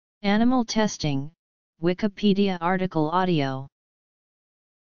Animal testing, Wikipedia article audio.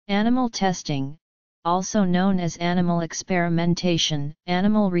 Animal testing, also known as animal experimentation,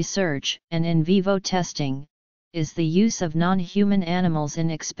 animal research, and in vivo testing, is the use of non-human animals in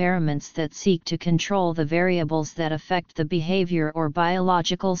experiments that seek to control the variables that affect the behavior or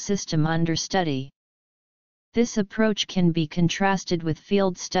biological system under study. This approach can be contrasted with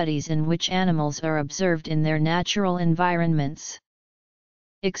field studies in which animals are observed in their natural environments.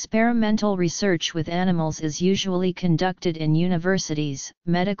 Experimental research with animals is usually conducted in universities,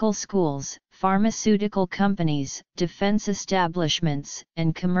 medical schools, pharmaceutical companies, defense establishments,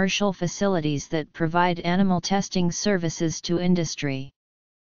 and commercial facilities that provide animal testing services to industry.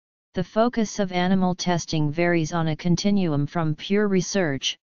 The focus of animal testing varies on a continuum from pure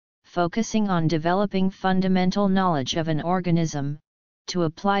research, focusing on developing fundamental knowledge of an organism, to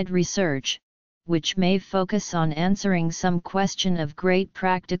applied research, which may focus on answering some question of great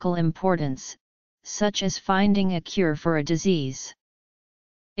practical importance, such as finding a cure for a disease.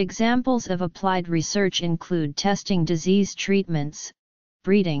 Examples of applied research include testing disease treatments,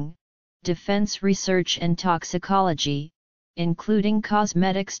 breeding, defense research and toxicology, including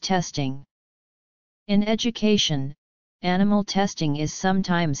cosmetics testing. In education, animal testing is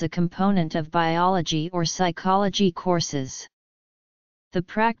sometimes a component of biology or psychology courses. The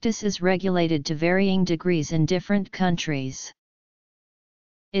practice is regulated to varying degrees in different countries.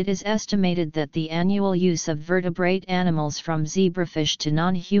 It is estimated that the annual use of vertebrate animals from zebrafish to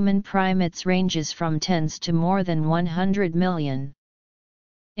non-human primates ranges from tens to more than 100 million.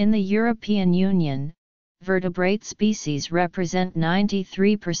 In the European Union, vertebrate species represent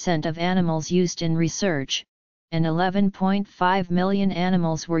 93% of animals used in research, and 11.5 million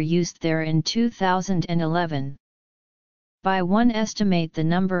animals were used there in 2011. By one estimate, the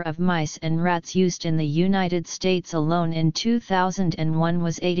number of mice and rats used in the United States alone in 2001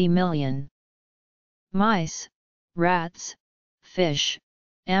 was 80 million. Mice, rats, fish,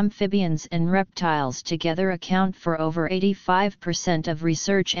 amphibians and reptiles together account for over 85% of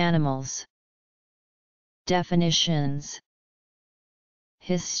research animals. Definitions.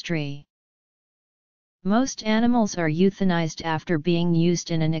 History. Most animals are euthanized after being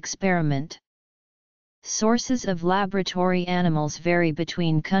used in an experiment. Sources of laboratory animals vary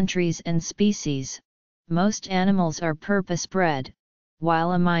between countries and species. Most animals are purpose-bred,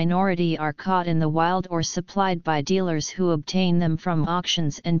 while a minority are caught in the wild or supplied by dealers who obtain them from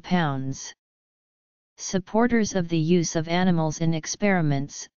auctions and pounds. Supporters of the use of animals in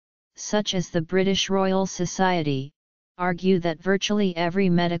experiments, such as the British Royal Society, argue that virtually every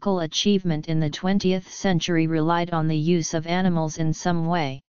medical achievement in the 20th century relied on the use of animals in some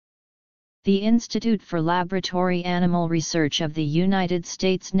way. The Institute for Laboratory Animal Research of the United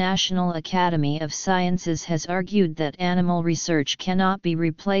States National Academy of Sciences has argued that animal research cannot be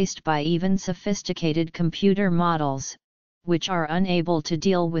replaced by even sophisticated computer models, which are unable to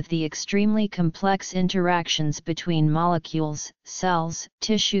deal with the extremely complex interactions between molecules, cells,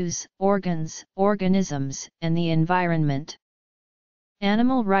 tissues, organs, organisms, and the environment.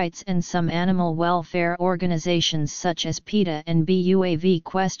 Animal rights and some animal welfare organizations such as PETA and BUAV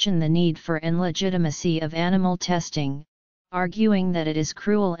question the need for and legitimacy of animal testing, arguing that it is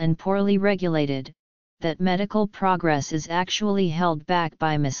cruel and poorly regulated, that medical progress is actually held back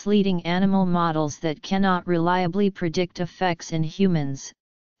by misleading animal models that cannot reliably predict effects in humans,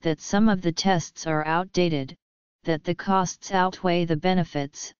 that some of the tests are outdated, that the costs outweigh the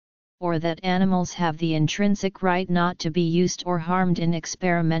benefits, or that animals have the intrinsic right not to be used or harmed in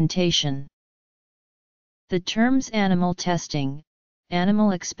experimentation. The terms animal testing, animal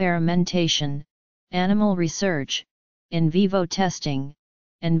experimentation, animal research, in vivo testing,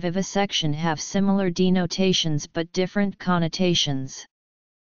 and vivisection have similar denotations but different connotations.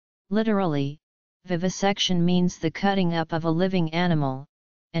 Literally, vivisection means the cutting up of a living animal,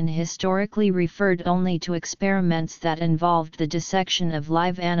 and historically referred only to experiments that involved the dissection of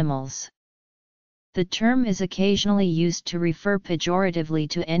live animals. The term is occasionally used to refer pejoratively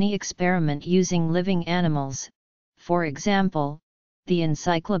to any experiment using living animals. For example, the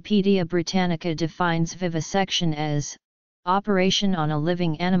Encyclopaedia Britannica defines vivisection as operation on a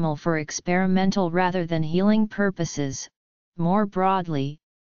living animal for experimental rather than healing purposes. More broadly,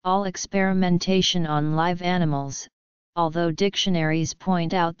 all experimentation on live animals, although dictionaries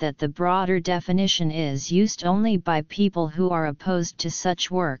point out that the broader definition is used only by people who are opposed to such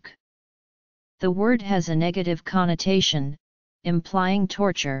work. The word has a negative connotation, implying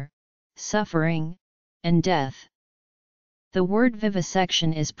torture, suffering, and death. The word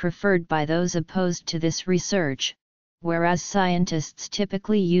vivisection is preferred by those opposed to this research, whereas scientists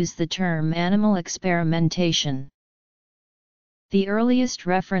typically use the term animal experimentation. The earliest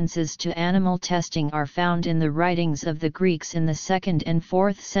references to animal testing are found in the writings of the Greeks in the 2nd and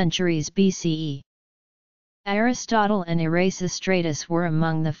 4th centuries BCE. Aristotle and Erasistratus were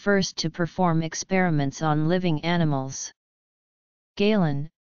among the first to perform experiments on living animals. Galen,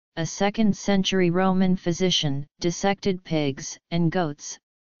 a 2nd-century Roman physician, dissected pigs and goats.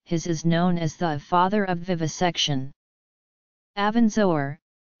 His is known as the father of vivisection. Avenzoar,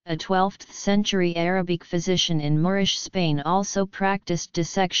 a 12th-century Arabic physician in Moorish Spain, also practiced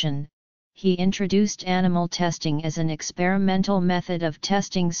dissection. He introduced animal testing as an experimental method of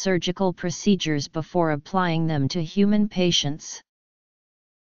testing surgical procedures before applying them to human patients.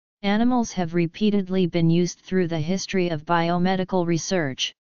 Animals have repeatedly been used through the history of biomedical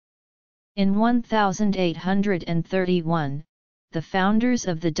research. In 1831, the founders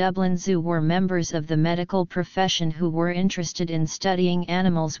of the Dublin Zoo were members of the medical profession who were interested in studying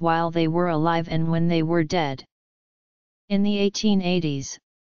animals while they were alive and when they were dead. In the 1880s,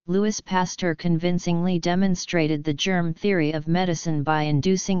 Louis Pasteur convincingly demonstrated the germ theory of medicine by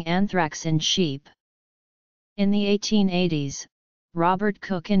inducing anthrax in sheep. In the 1880s, Robert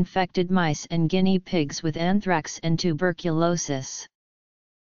Koch infected mice and guinea pigs with anthrax and tuberculosis.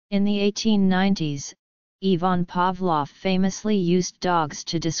 In the 1890s, Ivan Pavlov famously used dogs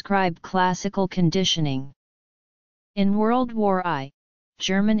to describe classical conditioning. In World War I,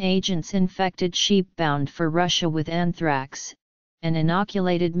 German agents infected sheep bound for Russia with anthrax, and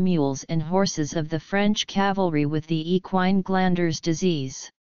inoculated mules and horses of the French cavalry with the equine glanders disease.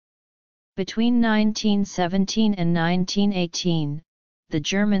 Between 1917 and 1918, the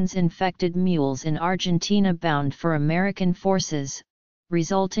Germans infected mules in Argentina bound for American forces,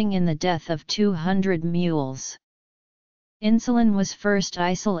 resulting in the death of 200 mules. Insulin was first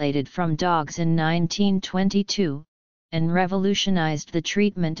isolated from dogs in 1922, and revolutionized the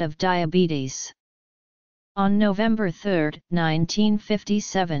treatment of diabetes. On November 3,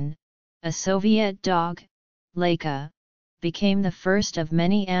 1957, a Soviet dog, Laika, became the first of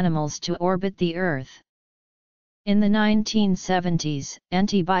many animals to orbit the Earth. In the 1970s,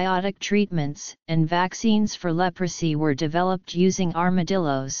 antibiotic treatments and vaccines for leprosy were developed using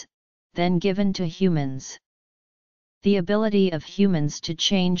armadillos, then given to humans. The ability of humans to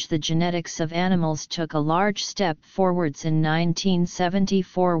change the genetics of animals took a large step forwards in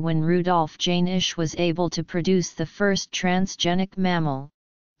 1974 when Rudolf Jaenisch was able to produce the first transgenic mammal,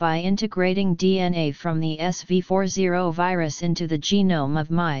 by integrating DNA from the SV40 virus into the genome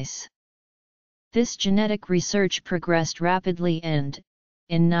of mice. This genetic research progressed rapidly and,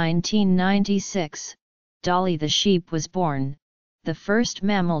 in 1996, Dolly the sheep was born, the first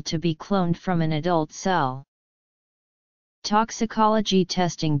mammal to be cloned from an adult cell. Toxicology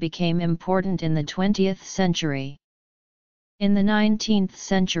testing became important in the 20th century. In the 19th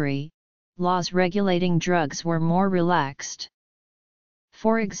century, laws regulating drugs were more relaxed.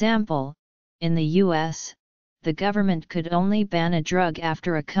 For example, in the U.S., the government could only ban a drug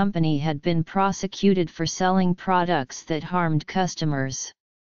after a company had been prosecuted for selling products that harmed customers.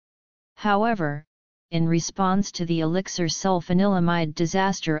 However, in response to the elixir sulfanilamide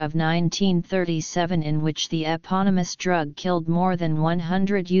disaster of 1937 in which the eponymous drug killed more than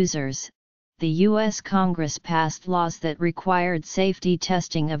 100 users, the U.S. Congress passed laws that required safety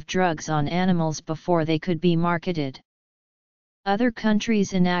testing of drugs on animals before they could be marketed. Other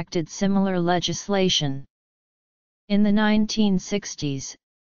countries enacted similar legislation. In the 1960s,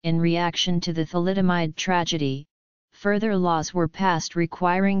 in reaction to the thalidomide tragedy, further laws were passed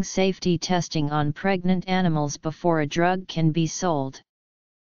requiring safety testing on pregnant animals before a drug can be sold.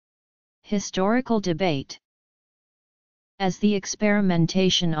 Historical debate. As the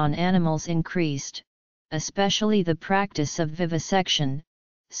experimentation on animals increased, especially the practice of vivisection,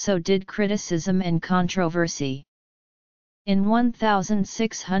 so did criticism and controversy. In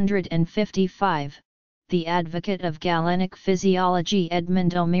 1655, the advocate of Galenic physiology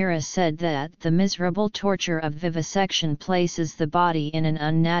Edmund O'Meara said that the miserable torture of vivisection places the body in an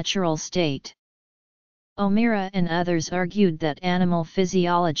unnatural state. O'Meara and others argued that animal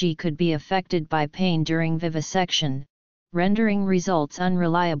physiology could be affected by pain during vivisection, rendering results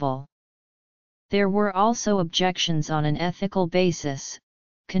unreliable. There were also objections on an ethical basis,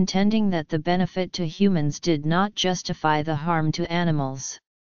 contending that the benefit to humans did not justify the harm to animals.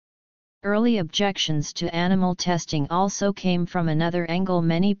 Early objections to animal testing also came from another angle.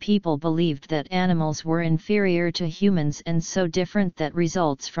 Many people believed that animals were inferior to humans and so different that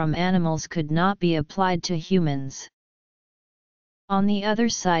results from animals could not be applied to humans. On the other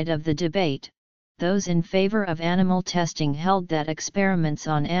side of the debate, those in favor of animal testing held that experiments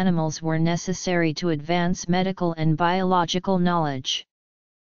on animals were necessary to advance medical and biological knowledge.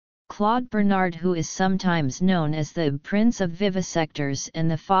 Claude Bernard, who is sometimes known as the Prince of Vivisectors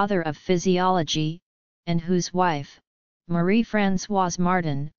and the Father of Physiology, and whose wife, Marie-Françoise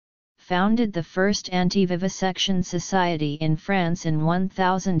Martin, founded the first anti-vivisection society in France in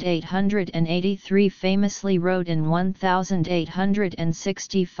 1883, famously wrote in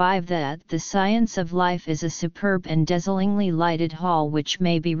 1865 that the science of life is a superb and dazzlingly lighted hall which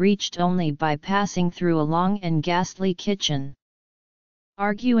may be reached only by passing through a long and ghastly kitchen.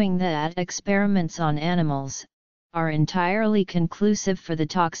 Arguing that experiments on animals are entirely conclusive for the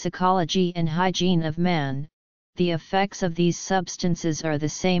toxicology and hygiene of man, the effects of these substances are the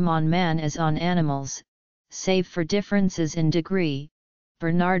same on man as on animals, save for differences in degree.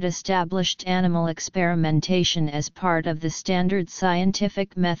 Bernard established animal experimentation as part of the standard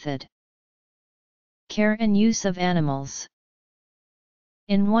scientific method. Care and use of animals.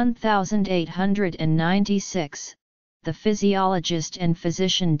 In 1896, the physiologist and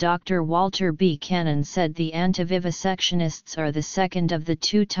physician Dr. Walter B. Cannon said the antivivisectionists are the second of the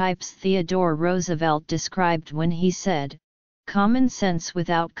two types Theodore Roosevelt described when he said, "Common sense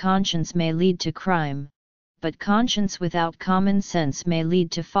without conscience may lead to crime, but conscience without common sense may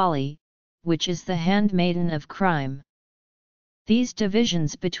lead to folly, which is the handmaiden of crime." These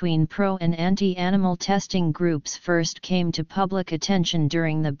divisions between pro- and anti-animal testing groups first came to public attention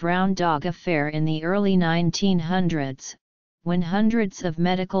during the Brown Dog Affair in the early 1900s, when hundreds of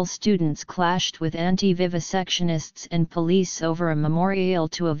medical students clashed with anti-vivisectionists and police over a memorial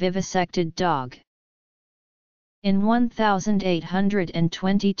to a vivisected dog. In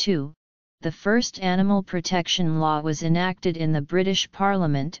 1822, the first animal protection law was enacted in the British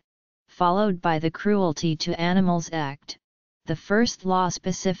Parliament, followed by the Cruelty to Animals Act, the first law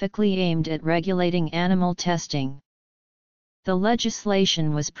specifically aimed at regulating animal testing. The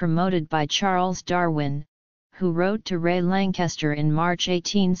legislation was promoted by Charles Darwin, who wrote to Ray Lankester in March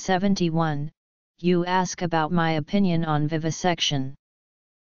 1871, "You ask about my opinion on vivisection.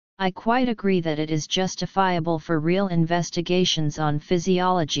 I quite agree that it is justifiable for real investigations on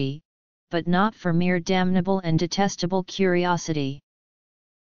physiology, but not for mere damnable and detestable curiosity.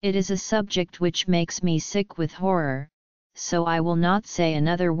 It is a subject which makes me sick with horror, so I will not say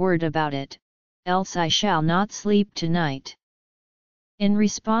another word about it, else I shall not sleep tonight." In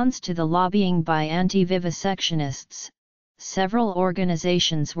response to the lobbying by anti-vivisectionists, several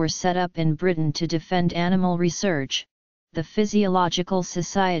organizations were set up in Britain to defend animal research. The Physiological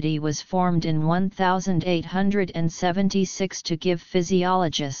Society was formed in 1876 to give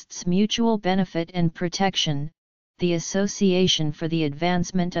physiologists mutual benefit and protection. The Association for the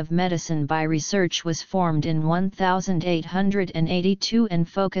Advancement of Medicine by Research was formed in 1882 and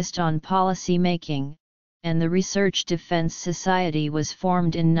focused on policy making, and the Research Defense Society was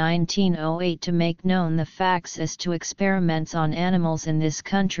formed in 1908 to make known the facts as to experiments on animals in this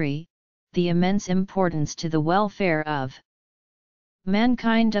country, the immense importance to the welfare of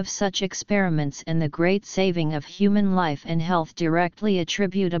mankind of such experiments and the great saving of human life and health directly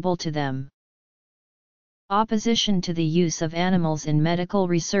attributable to them. Opposition to the use of animals in medical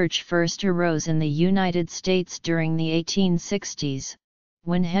research first arose in the United States during the 1860s,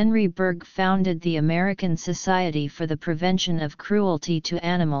 when Henry Bergh founded the American Society for the Prevention of Cruelty to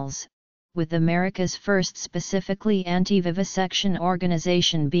Animals, with America's first specifically anti-vivisection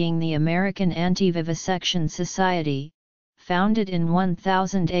organization being the American Anti-Vivisection Society, founded in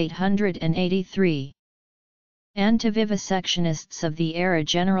 1883. Anti-vivisectionists of the era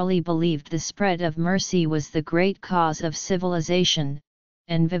generally believed the spread of mercy was the great cause of civilization,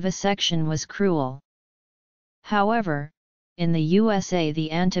 and vivisection was cruel. However, in the USA the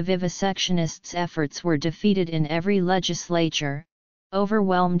anti-vivisectionists' efforts were defeated in every legislature,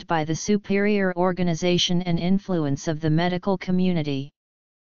 overwhelmed by the superior organization and influence of the medical community.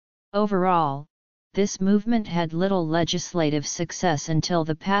 Overall, this movement had little legislative success until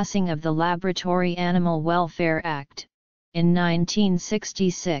the passing of the Laboratory Animal Welfare Act, in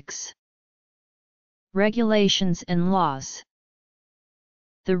 1966. Regulations and laws.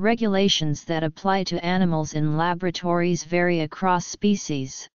 The regulations that apply to animals in laboratories vary across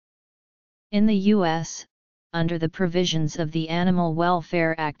species. In the U.S., under the provisions of the Animal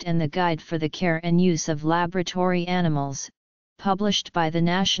Welfare Act and the Guide for the Care and Use of Laboratory Animals, published by the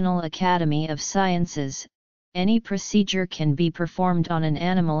National Academy of Sciences, any procedure can be performed on an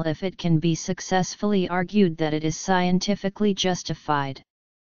animal if it can be successfully argued that it is scientifically justified.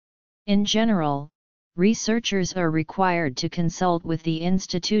 In general, researchers are required to consult with the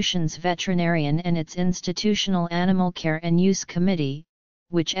institution's veterinarian and its institutional animal care and use committee,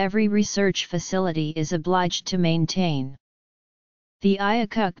 which every research facility is obliged to maintain. The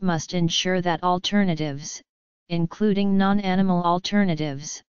IACUC must ensure that alternatives, including non-animal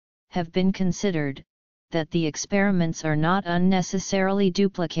alternatives, have been considered, that the experiments are not unnecessarily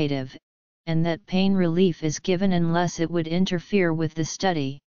duplicative, and that pain relief is given unless it would interfere with the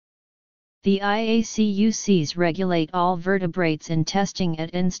study. The IACUCs regulate all vertebrates in testing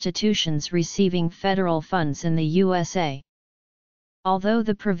at institutions receiving federal funds in the USA. Although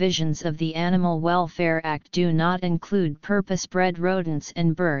the provisions of the Animal Welfare Act do not include purpose-bred rodents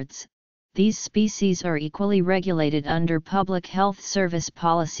and birds, these species are equally regulated under public health service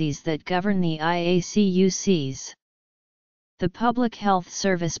policies that govern the IACUCs. The Public Health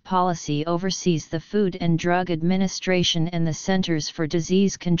Service Policy oversees the Food and Drug Administration and the Centers for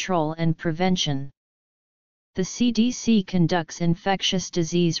Disease Control and Prevention. The CDC conducts infectious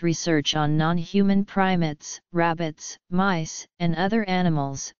disease research on non-human primates, rabbits, mice, and other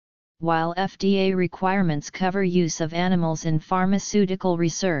animals, while FDA requirements cover use of animals in pharmaceutical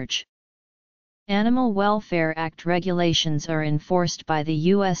research. Animal Welfare Act regulations are enforced by the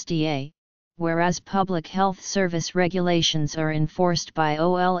USDA, whereas Public Health Service regulations are enforced by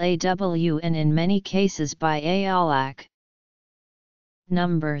OLAW and in many cases by ALAC.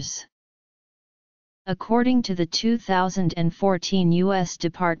 Numbers. According to the 2014 U.S.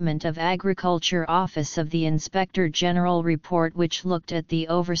 Department of Agriculture Office of the Inspector General report, which looked at the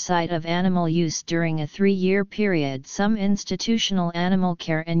oversight of animal use during a 3-year period, some institutional animal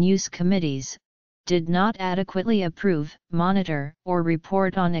care and use committees did not adequately approve, monitor, or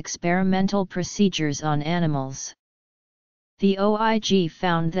report on experimental procedures on animals. The OIG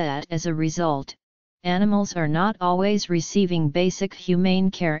found that as a result, animals are not always receiving basic humane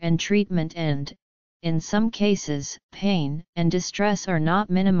care and treatment and, in some cases, pain and distress are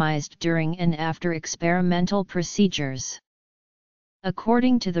not minimized during and after experimental procedures.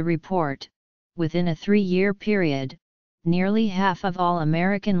 According to the report, within a 3-year period, nearly half of all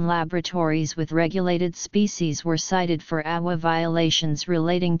American laboratories with regulated species were cited for AWA violations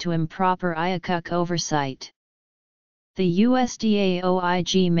relating to improper IACUC oversight. The USDA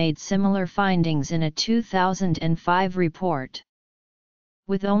OIG made similar findings in a 2005 report.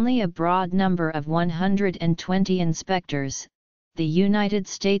 With only a broad number of 120 inspectors, the United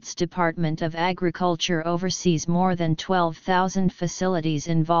States Department of Agriculture oversees more than 12,000 facilities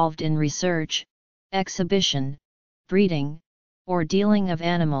involved in research, exhibition, breeding, or dealing of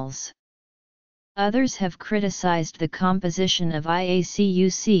animals. Others have criticized the composition of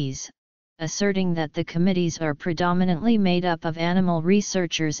IACUCs, asserting that the committees are predominantly made up of animal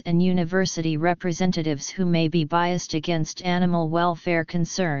researchers and university representatives who may be biased against animal welfare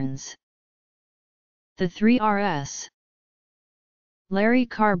concerns. The 3Rs. Larry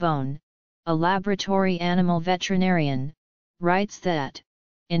Carbone, a laboratory animal veterinarian, writes that,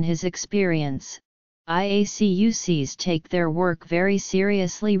 in his experience, IACUCs take their work very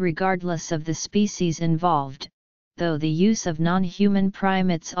seriously regardless of the species involved, though the use of non-human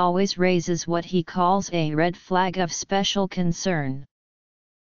primates always raises what he calls a red flag of special concern.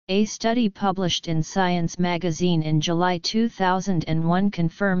 A study published in Science magazine in July 2001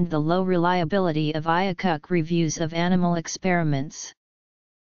 confirmed the low reliability of IACUC reviews of animal experiments.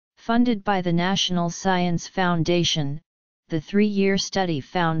 Funded by the National Science Foundation, the 3-year study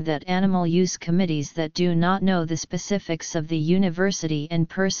found that animal use committees that do not know the specifics of the university and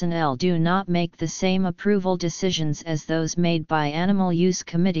personnel do not make the same approval decisions as those made by animal use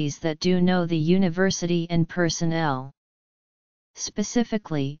committees that do know the university and personnel.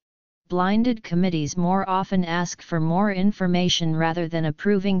 Specifically, blinded committees more often ask for more information rather than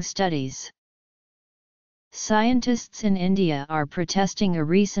approving studies. Scientists in India are protesting a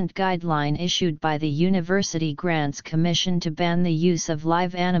recent guideline issued by the University Grants Commission to ban the use of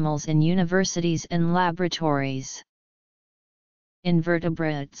live animals in universities and laboratories.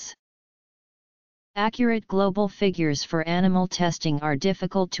 Invertebrates. Accurate global figures for animal testing are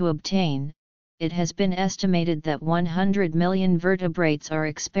difficult to obtain. It has been estimated that 100 million vertebrates are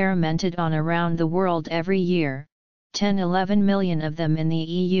experimented on around the world every year, 10–11 million of them in the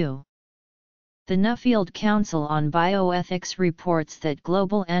EU. The Nuffield Council on Bioethics reports that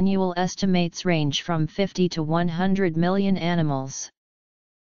global annual estimates range from 50 to 100 million animals.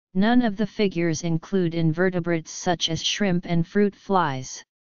 None of the figures include invertebrates such as shrimp and fruit flies.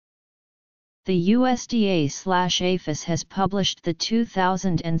 The USDA/APHIS has published the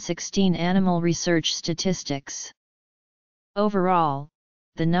 2016 Animal Research Statistics. Overall,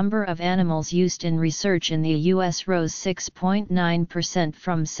 the number of animals used in research in the U.S. rose 6.9%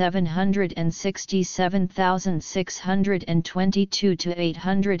 from 767,622 to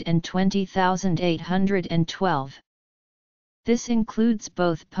 820,812. This includes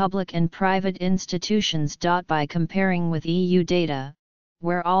both public and private institutions. By comparing with EU data,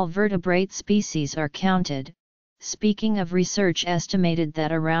 where all vertebrate species are counted, speaking of research, estimated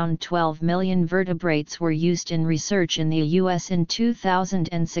that around 12 million vertebrates were used in research in the U.S. in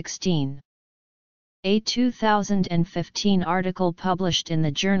 2016. A 2015 article published in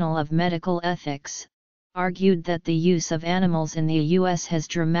the Journal of Medical Ethics argued that the use of animals in the U.S. has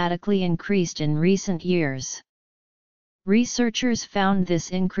dramatically increased in recent years. Researchers found this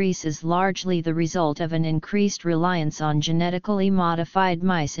increase is largely the result of an increased reliance on genetically modified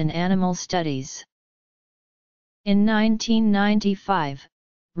mice in animal studies. In 1995,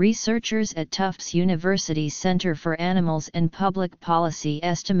 researchers at Tufts University Center for Animals and Public Policy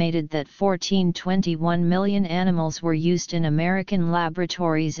estimated that 14.21 million animals were used in American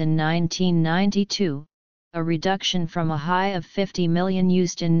laboratories in 1992, a reduction from a high of 50 million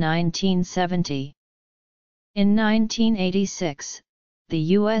used in 1970. In 1986, the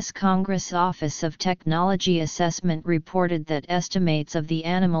U.S. Congress Office of Technology Assessment reported that estimates of the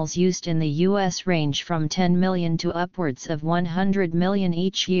animals used in the U.S. range from 10 million to upwards of 100 million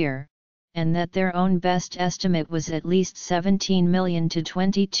each year, and that their own best estimate was at least 17 million to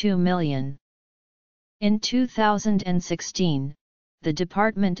 22 million. In 2016, the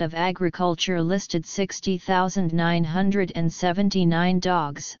Department of Agriculture listed 60,979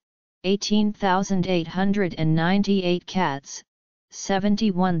 dogs, 18,898 cats,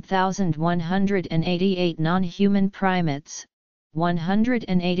 71,188 non-human primates,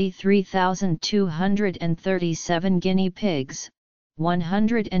 183,237 guinea pigs,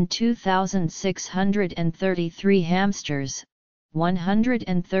 102,633 hamsters,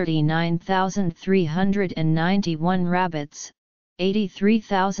 139,391 rabbits,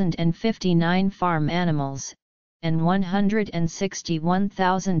 83,059 farm animals, and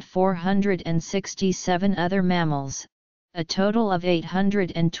 161,467 other mammals, a total of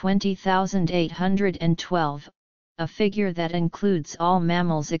 820,812, a figure that includes all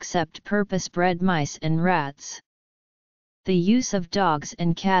mammals except purpose-bred mice and rats. The use of dogs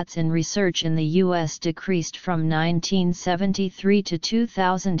and cats in research in the U.S. decreased from 1973 to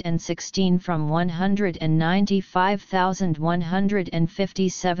 2016 from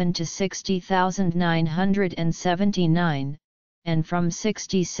 195,157 to 60,979, and from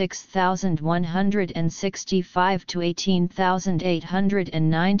 66,165 to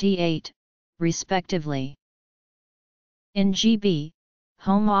 18,898, respectively. In GB,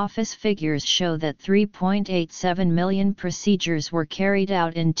 Home Office figures show that 3.87 million procedures were carried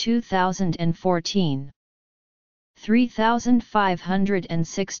out in 2014.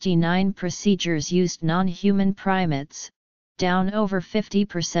 3,569 procedures used non-human primates, down over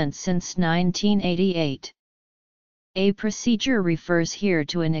 50% since 1988. A procedure refers here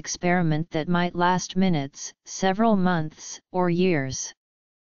to an experiment that might last minutes, several months, or years.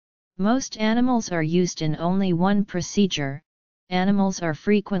 Most animals are used in only one procedure. Animals are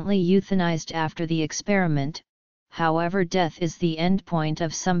frequently euthanized after the experiment, however, death is the endpoint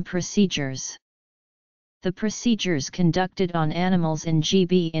of some procedures. The procedures conducted on animals in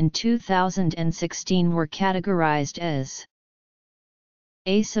GB in 2016 were categorized as: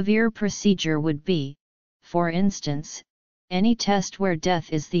 a severe procedure would be, for instance, any test where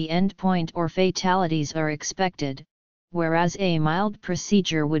death is the endpoint or fatalities are expected, whereas a mild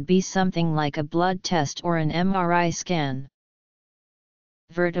procedure would be something like a blood test or an MRI scan.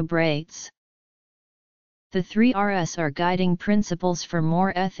 Vertebrates. The 3 Rs are guiding principles for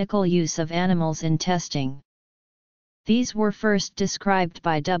more ethical use of animals in testing. These were first described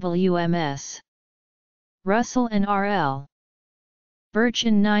by W.M.S. Russell and R.L. Birch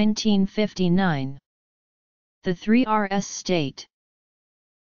in 1959. The 3 Rs state: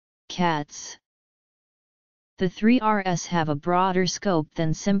 cats. The 3 Rs have a broader scope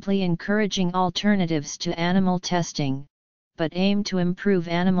than simply encouraging alternatives to animal testing, but aim to improve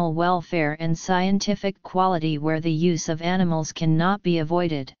animal welfare and scientific quality where the use of animals cannot be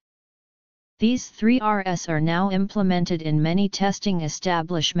avoided. These 3 Rs are now implemented in many testing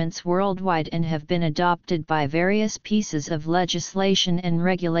establishments worldwide and have been adopted by various pieces of legislation and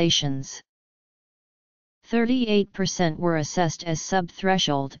regulations. 38% were assessed as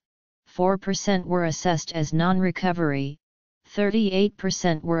sub-threshold, 4% were assessed as non-recovery,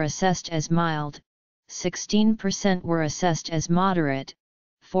 38% were assessed as mild, 16% were assessed as moderate,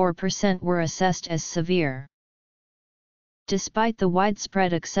 4% were assessed as severe. Despite the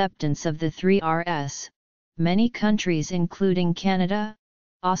widespread acceptance of the 3 Rs, many countries including Canada,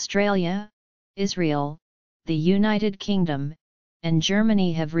 Australia, Israel, the United Kingdom, and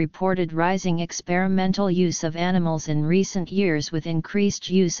Germany have reported rising experimental use of animals in recent years, with increased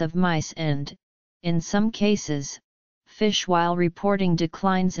use of mice and, in some cases, fish, while reporting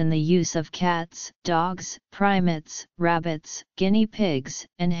declines in the use of cats, dogs, primates, rabbits, guinea pigs,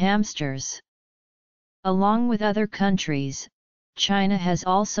 and hamsters. Along with other countries, China has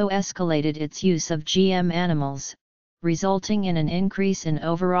also escalated its use of GM animals, resulting in an increase in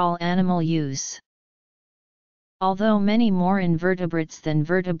overall animal use. Although many more invertebrates than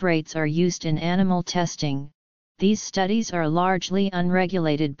vertebrates are used in animal testing, these studies are largely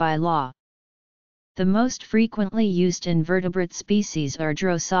unregulated by law. The most frequently used invertebrate species are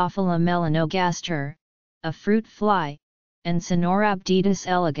Drosophila melanogaster, a fruit fly, and Caenorhabditis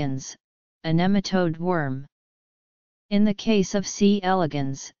elegans, a nematode worm. In the case of C.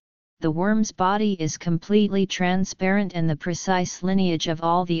 elegans, the worm's body is completely transparent and the precise lineage of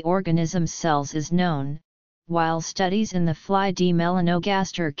all the organism's cells is known, while studies in the fly D.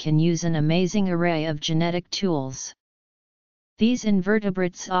 melanogaster can use an amazing array of genetic tools. These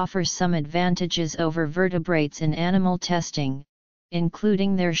invertebrates offer some advantages over vertebrates in animal testing,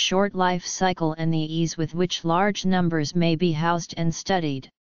 including their short life cycle and the ease with which large numbers may be housed and studied.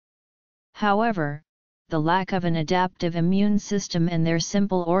 However, the lack of an adaptive immune system and their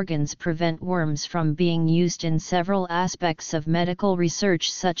simple organs prevent worms from being used in several aspects of medical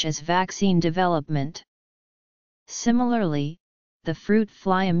research such as vaccine development. Similarly, the fruit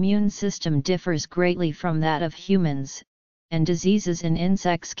fly immune system differs greatly from that of humans, and diseases in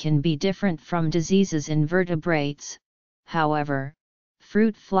insects can be different from diseases in vertebrates. However,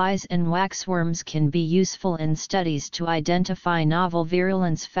 fruit flies and waxworms can be useful in studies to identify novel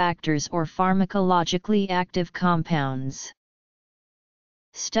virulence factors or pharmacologically active compounds.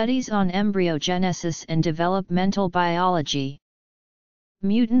 Studies on embryogenesis and developmental biology.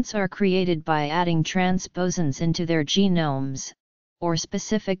 Mutants are created by adding transposons into their genomes, or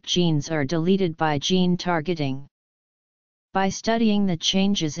specific genes are deleted by gene targeting. By studying the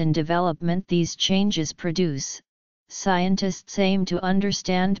changes in development these changes produce, scientists aim to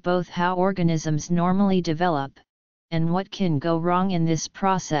understand both how organisms normally develop, and what can go wrong in this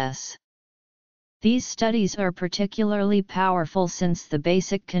process. These studies are particularly powerful since the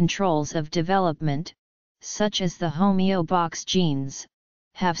basic controls of development, such as the homeobox genes,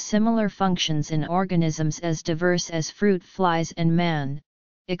 have similar functions in organisms as diverse as fruit flies and man.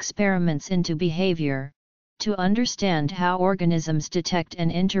 Experiments into behavior, to understand how organisms detect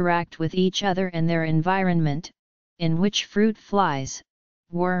and interact with each other and their environment, in which fruit flies,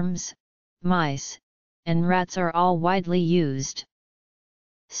 worms, mice, and rats are all widely used.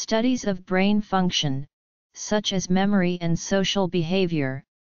 Studies of brain function, such as memory and social behavior,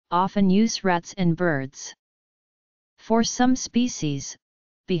 often use rats and birds. For some species,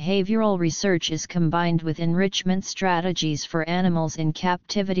 behavioral research is combined with enrichment strategies for animals in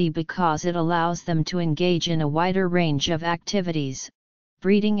captivity because it allows them to engage in a wider range of activities,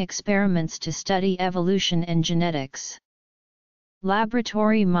 breeding experiments to study evolution and genetics.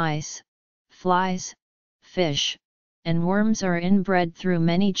 Laboratory mice, flies, fish, and worms are inbred through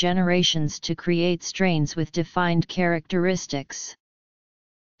many generations to create strains with defined characteristics.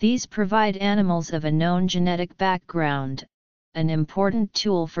 These provide animals of a known genetic background, an important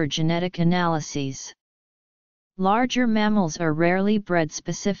tool for genetic analyses. Larger mammals are rarely bred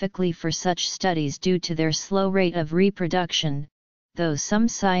specifically for such studies due to their slow rate of reproduction, though some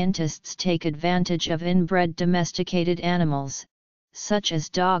scientists take advantage of inbred domesticated animals, such as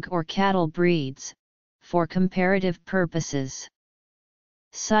dog or cattle breeds, for comparative purposes.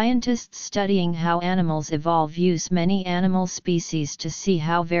 Scientists studying how animals evolve use many animal species to see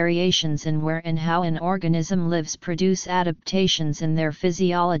how variations in where and how an organism lives produce adaptations in their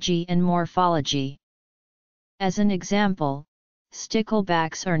physiology and morphology. As an example,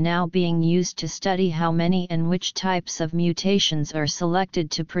 sticklebacks are now being used to study how many and which types of mutations are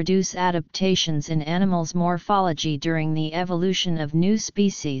selected to produce adaptations in animals' morphology during the evolution of new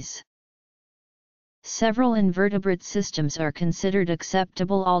species. Several invertebrate systems are considered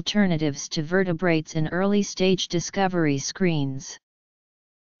acceptable alternatives to vertebrates in early-stage discovery screens.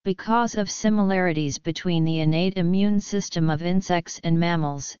 Because of similarities between the innate immune system of insects and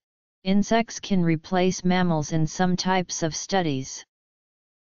mammals, insects can replace mammals in some types of studies.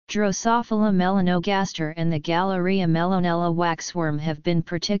 Drosophila melanogaster and the Galleria melonella waxworm have been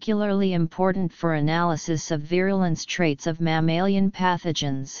particularly important for analysis of virulence traits of mammalian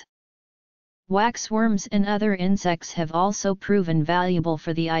pathogens. Waxworms and other insects have also proven valuable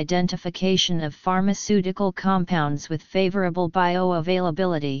for the identification of pharmaceutical compounds with favorable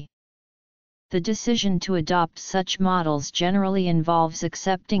bioavailability. The decision to adopt such models generally involves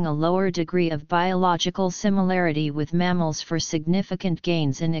accepting a lower degree of biological similarity with mammals for significant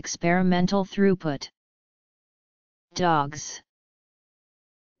gains in experimental throughput. Dogs.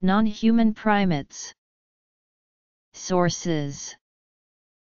 Non-human primates. Sources: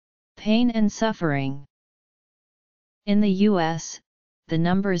 Pain and suffering. In the U.S., the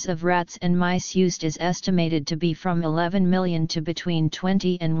numbers of rats and mice used is estimated to be from 11 million to between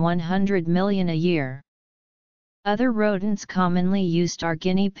 20 and 100 million a year. Other rodents commonly used are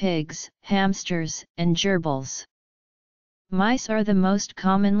guinea pigs, hamsters, and gerbils. Mice are the most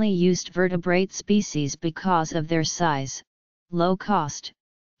commonly used vertebrate species because of their size, low cost,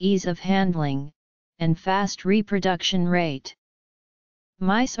 ease of handling, and fast reproduction rate.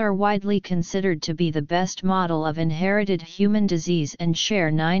 Mice are widely considered to be the best model of inherited human disease and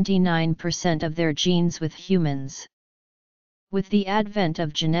share 99% of their genes with humans. With the advent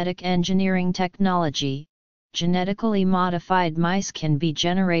of genetic engineering technology, genetically modified mice can be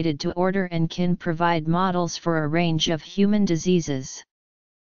generated to order and can provide models for a range of human diseases.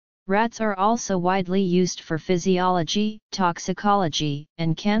 Rats are also widely used for physiology, toxicology,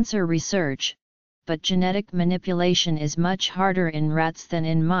 and cancer research, but genetic manipulation is much harder in rats than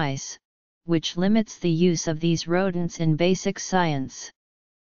in mice, which limits the use of these rodents in basic science.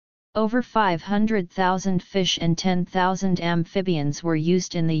 Over 500,000 fish and 10,000 amphibians were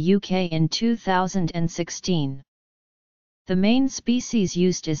used in the UK in 2016. The main species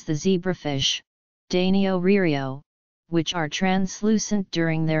used is the zebrafish, Danio ririo, which are translucent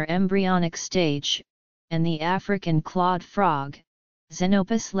during their embryonic stage, and the African clawed frog,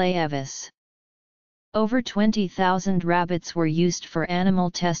 Xenopus laevis. Over 20,000 rabbits were used for animal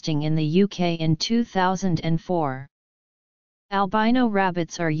testing in the UK in 2004. Albino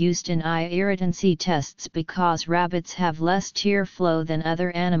rabbits are used in eye irritancy tests because rabbits have less tear flow than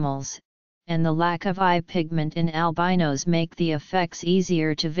other animals, and the lack of eye pigment in albinos make the effects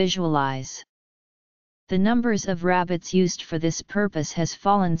easier to visualize. The numbers of rabbits used for this purpose has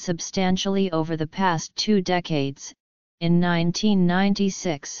fallen substantially over the past 2 decades. In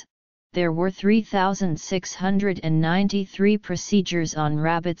 1996, there were 3,693 procedures on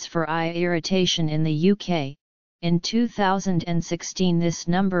rabbits for eye irritation in the UK. In 2016 this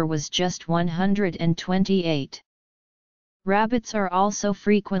number was just 128. Rabbits are also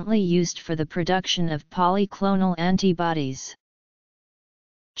frequently used for the production of polyclonal antibodies.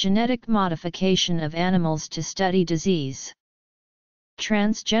 Genetic modification of animals to study disease.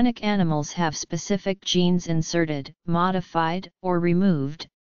 Transgenic animals have specific genes inserted, modified, or removed,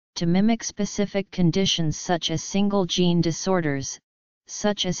 to mimic specific conditions such as single gene disorders,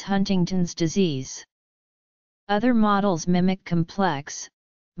 such as Huntington's disease. Other models mimic complex,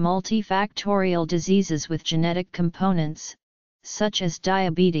 multifactorial diseases with genetic components, such as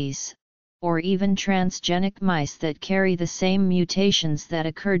diabetes, or even transgenic mice that carry the same mutations that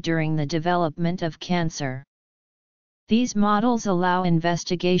occur during the development of cancer. These models allow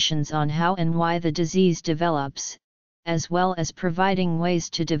investigations on how and why the disease develops, as well as providing ways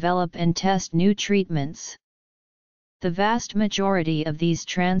to develop and test new treatments. The vast majority of these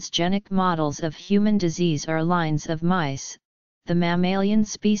transgenic models of human disease are lines of mice, the mammalian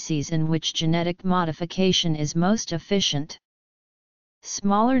species in which genetic modification is most efficient.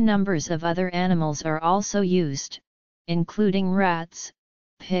 Smaller numbers of other animals are also used, including rats,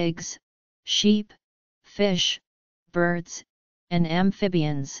 pigs, sheep, fish, birds, and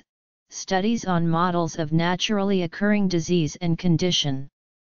amphibians. Studies on models of naturally occurring disease and condition.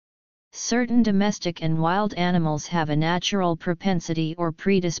 Certain domestic and wild animals have a natural propensity or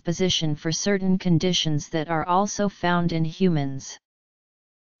predisposition for certain conditions that are also found in humans.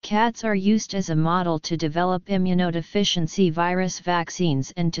 Cats are used as a model to develop immunodeficiency virus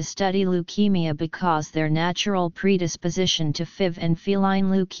vaccines and to study leukemia because their natural predisposition to FIV and feline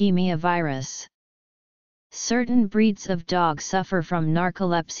leukemia virus. Certain breeds of dogs suffer from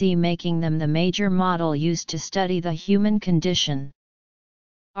narcolepsy, making them the major model used to study the human condition.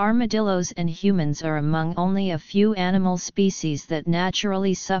 Armadillos and humans are among only a few animal species that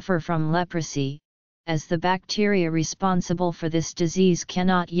naturally suffer from leprosy, as the bacteria responsible for this disease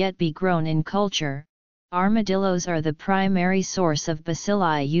cannot yet be grown in culture. Armadillos are the primary source of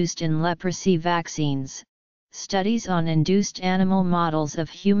bacilli used in leprosy vaccines. Studies on induced animal models of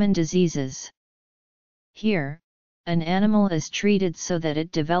human diseases. Here, an animal is treated so that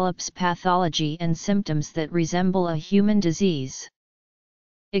it develops pathology and symptoms that resemble a human disease.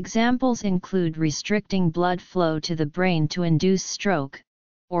 Examples include restricting blood flow to the brain to induce stroke,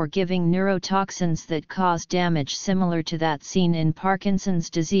 or giving neurotoxins that cause damage similar to that seen in Parkinson's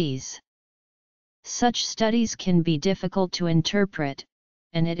disease. Such studies can be difficult to interpret,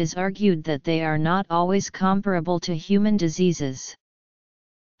 and it is argued that they are not always comparable to human diseases.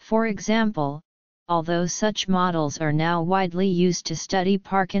 For example, although such models are now widely used to study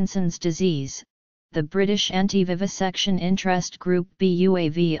Parkinson's disease, the British Anti-Vivisection Interest Group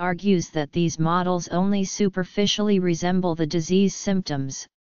BUAV argues that these models only superficially resemble the disease symptoms,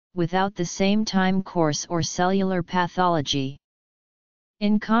 without the same time course or cellular pathology.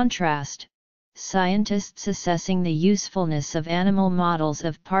 In contrast, scientists assessing the usefulness of animal models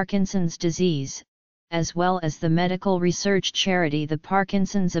of Parkinson's disease, as well as the medical research charity the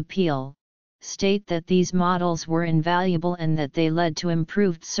Parkinson's Appeal, state that these models were invaluable and that they led to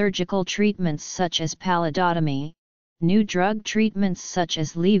improved surgical treatments such as pallidotomy, new drug treatments such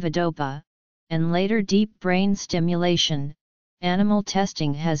as levodopa, and later deep brain stimulation. Animal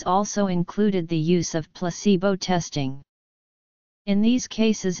testing has also included the use of placebo testing. In these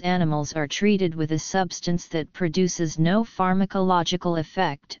cases, animals are treated with a substance that produces no pharmacological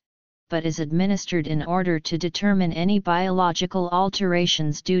effect, but is administered in order to determine any biological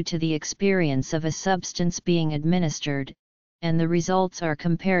alterations due to the experience of a substance being administered, and the results are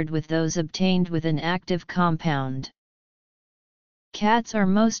compared with those obtained with an active compound. Cats are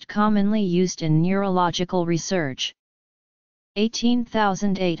most commonly used in neurological research.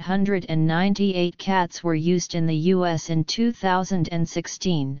 18,898 cats were used in the U.S. in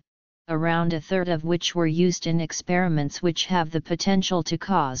 2016, around a third of which were used in experiments which have the potential to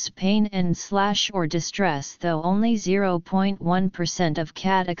cause pain and/or distress, though only 0.1% of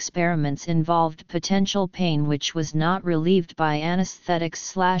cat experiments involved potential pain which was not relieved by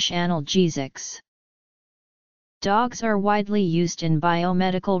anesthetics/analgesics. Dogs are widely used in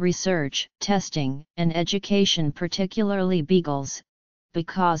biomedical research, testing, and education, particularly beagles,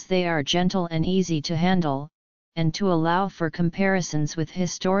 because they are gentle and easy to handle, and to allow for comparisons with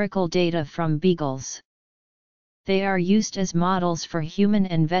historical data from beagles. They are used as models for human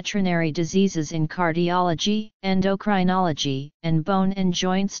and veterinary diseases in cardiology, endocrinology, and bone and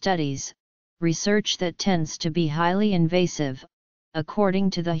joint studies, research that tends to be highly invasive, according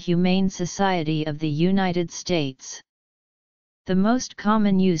to the Humane Society of the United States. The most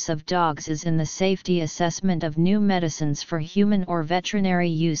common use of dogs is in the safety assessment of new medicines for human or veterinary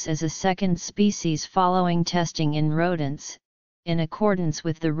use as a second species following testing in rodents, in accordance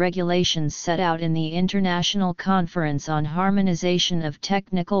with the regulations set out in the International Conference on Harmonization of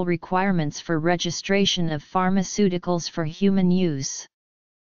Technical Requirements for Registration of Pharmaceuticals for Human Use.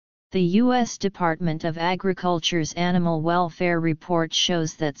 The U.S. Department of Agriculture's Animal Welfare Report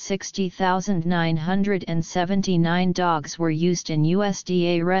shows that 60,979 dogs were used in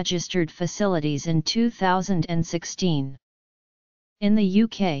USDA-registered facilities in 2016. In the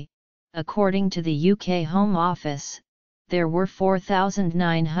UK, according to the UK Home Office, there were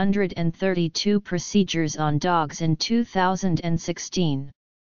 4,932 procedures on dogs in 2016.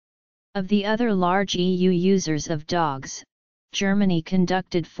 Of the other large EU users of dogs, Germany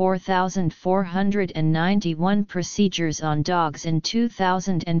conducted 4,491 procedures on dogs in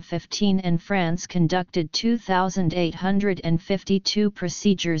 2015 and France conducted 2,852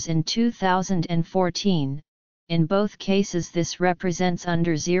 procedures in 2014. In both cases this represents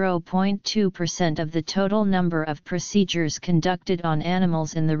under 0.2% of the total number of procedures conducted on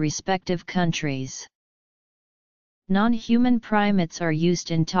animals in the respective countries. Non-human primates are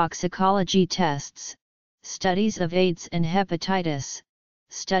used in toxicology tests, studies of AIDS and hepatitis,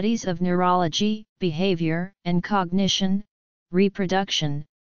 studies of neurology, behavior and cognition, reproduction,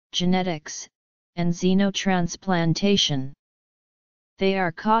 genetics, and xenotransplantation. They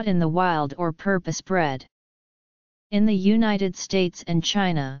are caught in the wild or purpose-bred. In the United States and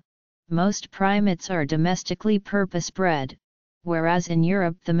China, most primates are domestically purpose-bred, whereas in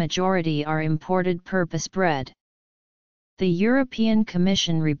Europe the majority are imported purpose-bred. The European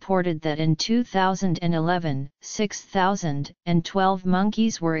Commission reported that in 2011, 6,012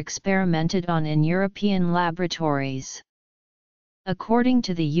 monkeys were experimented on in European laboratories. According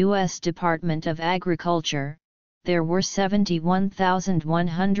to the U.S. Department of Agriculture, there were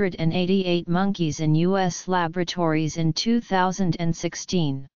 71,188 monkeys in U.S. laboratories in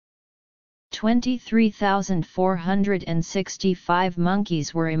 2016. 23,465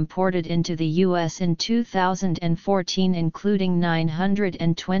 monkeys were imported into the U.S. in 2014, including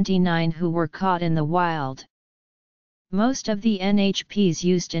 929 who were caught in the wild. Most of the NHPs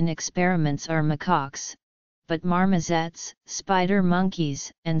used in experiments are macaques, but marmosets, spider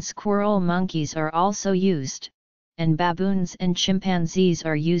monkeys, and squirrel monkeys are also used, and baboons and chimpanzees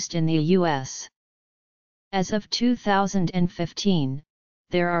are used in the U.S. As of 2015,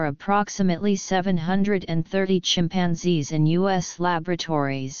 there are approximately 730 chimpanzees in U.S.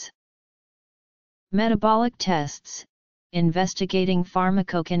 laboratories. Metabolic tests, investigating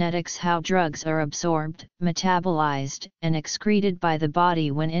pharmacokinetics, how drugs are absorbed, metabolized, and excreted by the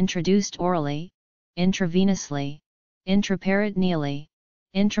body when introduced orally, intravenously, intraperitoneally,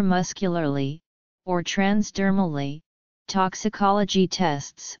 intramuscularly, or transdermally, toxicology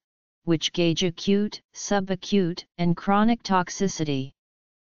tests, which gauge acute, subacute, and chronic toxicity.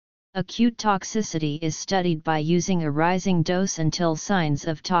 Acute toxicity is studied by using a rising dose until signs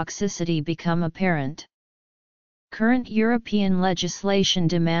of toxicity become apparent. Current European legislation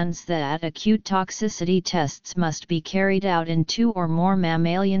demands that acute toxicity tests must be carried out in 2 or more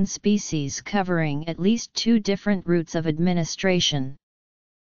mammalian species covering at least 2 different routes of administration.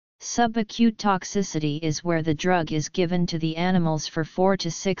 Subacute toxicity is where the drug is given to the animals for 4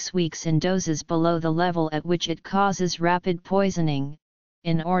 to 6 weeks in doses below the level at which it causes rapid poisoning,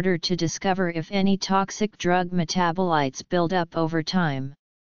 in order to discover if any toxic drug metabolites build up over time.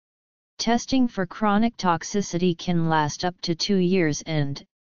 Testing for chronic toxicity can last up to 2 years and,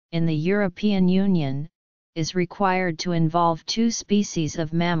 in the European Union, is required to involve 2 species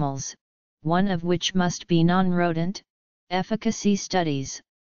of mammals, one of which must be non-rodent. Efficacy studies,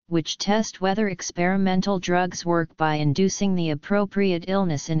 which test whether experimental drugs work by inducing the appropriate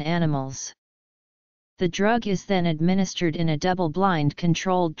illness in animals. The drug is then administered in a double-blind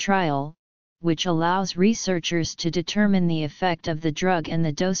controlled trial, which allows researchers to determine the effect of the drug and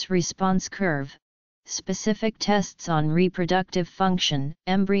the dose-response curve. Specific tests on reproductive function,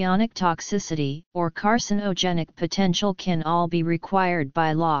 embryonic toxicity, or carcinogenic potential can all be required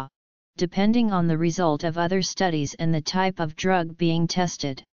by law, depending on the result of other studies and the type of drug being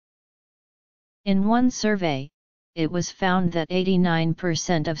tested. In one survey, it was found that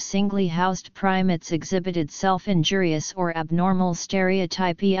 89% of singly housed primates exhibited self-injurious or abnormal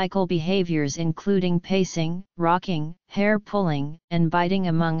stereotypical behaviors including pacing, rocking, hair pulling, and biting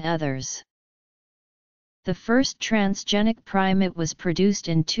among others. The first transgenic primate was produced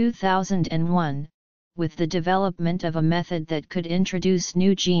in 2001, with the development of a method that could introduce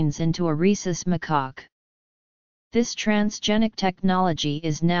new genes into a rhesus macaque. This transgenic technology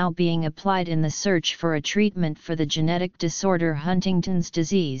is now being applied in the search for a treatment for the genetic disorder Huntington's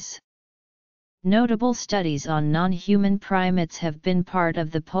disease. Notable studies on non-human primates have been part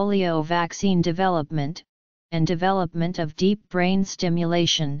of the polio vaccine development, and development of deep brain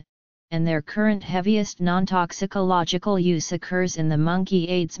stimulation, and their current heaviest non-toxicological use occurs in the monkey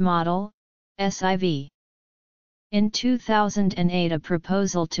AIDS model, SIV. In 2008, a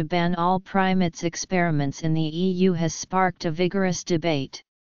proposal to ban all primates experiments in the EU has sparked a vigorous debate.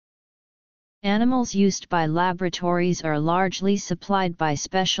 Animals used by laboratories are largely supplied by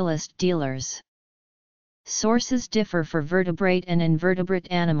specialist dealers. Sources differ for vertebrate and invertebrate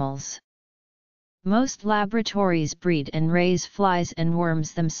animals. Most laboratories breed and raise flies and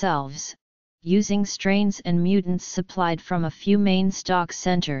worms themselves, using strains and mutants supplied from a few main stock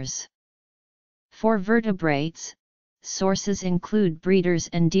centers. For vertebrates, sources include breeders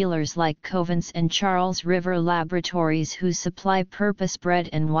and dealers like Covance and Charles River Laboratories who supply purpose-bred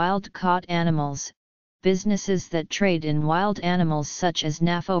and wild-caught animals, businesses that trade in wild animals such as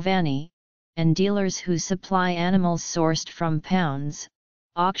Nafovani, and dealers who supply animals sourced from pounds,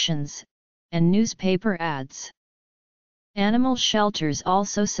 auctions, and newspaper ads. Animal shelters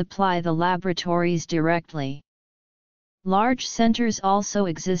also supply the laboratories directly. Large centers also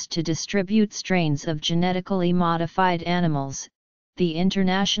exist to distribute strains of genetically modified animals. The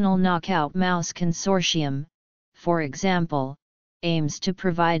International Knockout Mouse Consortium, for example, aims to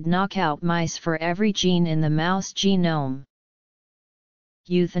provide knockout mice for every gene in the mouse genome.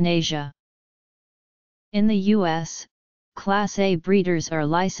 Euthanasia. In the U.S., Class A breeders are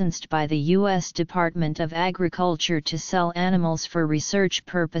licensed by the U.S. Department of Agriculture to sell animals for research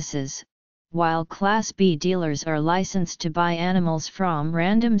purposes, while Class B dealers are licensed to buy animals from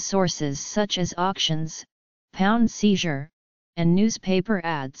random sources such as auctions, pound seizure, and newspaper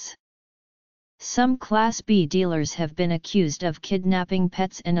ads. Some Class B dealers have been accused of kidnapping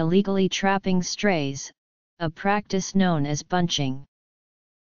pets and illegally trapping strays, a practice known as bunching.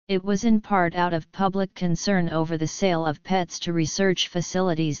 It was in part out of public concern over the sale of pets to research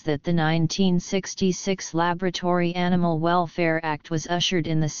facilities that the 1966 Laboratory Animal Welfare Act was ushered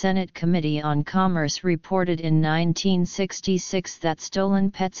in. The Senate Committee on Commerce reported in 1966 that stolen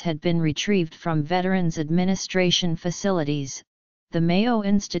pets had been retrieved from Veterans Administration facilities, the Mayo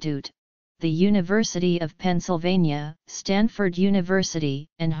Institute, the University of Pennsylvania, Stanford University,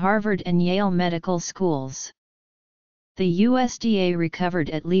 and Harvard and Yale medical schools. The USDA recovered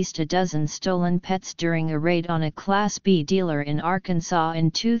at least a dozen stolen pets during a raid on a Class B dealer in Arkansas in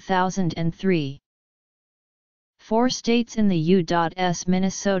 2003. 4 states in the U.S.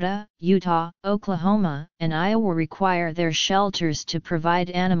 Minnesota, Utah, Oklahoma, and Iowa require their shelters to provide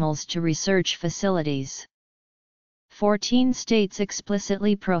animals to research facilities. 14 states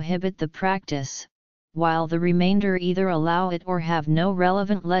explicitly prohibit the practice, while the remainder either allow it or have no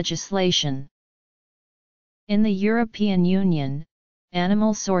relevant legislation. In the European Union,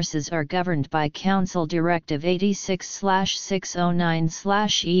 animal sources are governed by Council Directive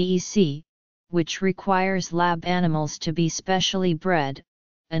 86/609/EEC, which requires lab animals to be specially bred,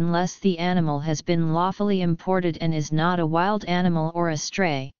 unless the animal has been lawfully imported and is not a wild animal or a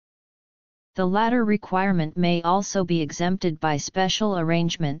stray. The latter requirement may also be exempted by special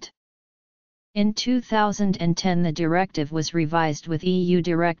arrangement. In 2010 the directive was revised with EU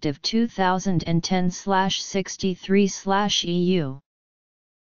Directive 2010/63/EU.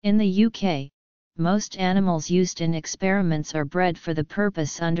 In the UK, most animals used in experiments are bred for the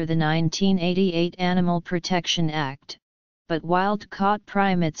purpose under the 1988 Animal Protection Act, but wild-caught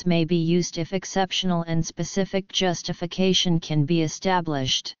primates may be used if exceptional and specific justification can be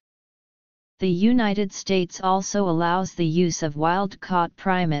established. The United States also allows the use of wild-caught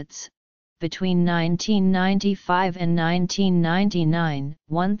primates. Between 1995 and 1999,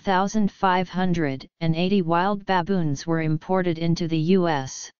 1,580 wild baboons were imported into the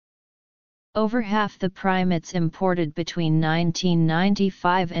U.S. Over half the primates imported between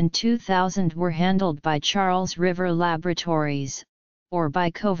 1995 and 2000 were handled by Charles River Laboratories, or by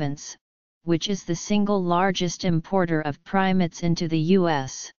Covance, which is the single largest importer of primates into the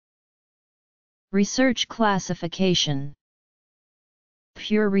U.S. Research classification: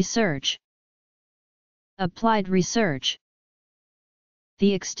 Pure research, applied research.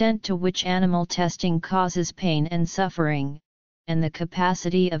 The extent to which animal testing causes pain and suffering, and the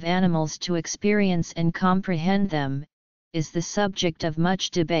capacity of animals to experience and comprehend them, is the subject of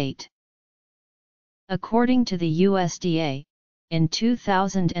much debate. According to the USDA, in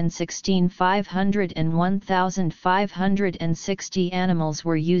 2016 1,560 animals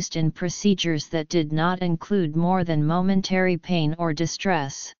were used in procedures that did not include more than momentary pain or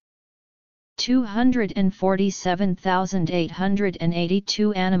distress.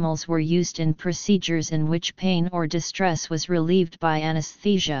 247,882 animals were used in procedures in which pain or distress was relieved by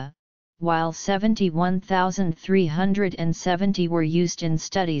anesthesia, while 71,370 were used in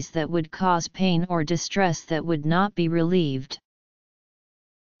studies that would cause pain or distress that would not be relieved.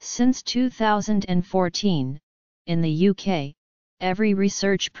 Since 2014, in the UK, every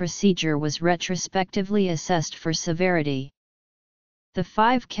research procedure was retrospectively assessed for severity. The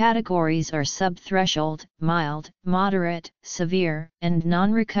 5 categories are subthreshold, mild, moderate, severe, and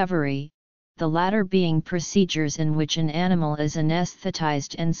non-recovery, the latter being procedures in which an animal is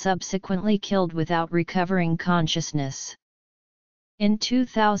anesthetized and subsequently killed without recovering consciousness. In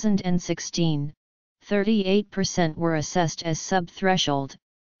 2016, 38% were assessed as subthreshold,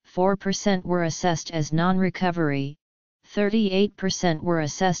 4% were assessed as non-recovery, 38% were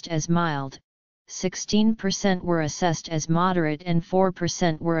assessed as mild, 16% were assessed as moderate and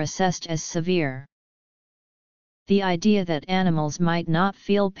 4% were assessed as severe. The idea that animals might not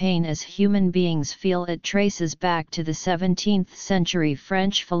feel pain as human beings feel it traces back to the 17th century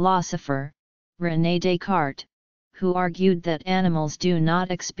French philosopher, René Descartes, who argued that animals do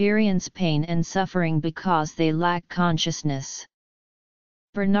not experience pain and suffering because they lack consciousness.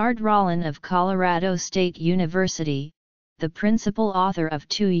 Bernard Rollin of Colorado State University, the principal author of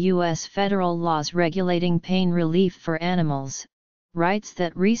 2 U.S. federal laws regulating pain relief for animals, writes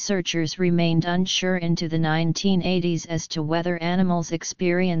that researchers remained unsure into the 1980s as to whether animals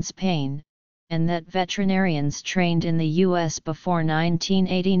experience pain, and that veterinarians trained in the U.S. before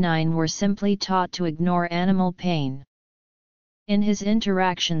 1989 were simply taught to ignore animal pain. In his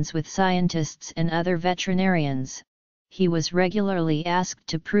interactions with scientists and other veterinarians, he was regularly asked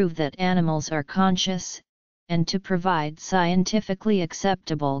to prove that animals are conscious, and to provide scientifically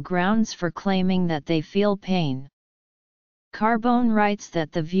acceptable grounds for claiming that they feel pain. Carbone writes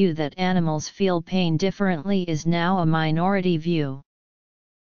that the view that animals feel pain differently is now a minority view.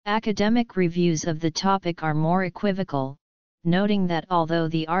 Academic reviews of the topic are more equivocal, noting that although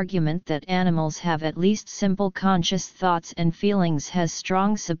the argument that animals have at least simple conscious thoughts and feelings has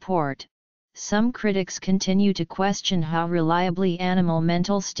strong support, some critics continue to question how reliably animal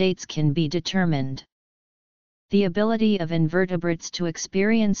mental states can be determined. The ability of invertebrates to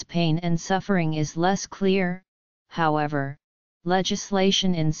experience pain and suffering is less clear. However,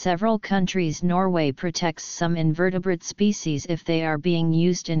 legislation in several countries, Norway, protects some invertebrate species if they are being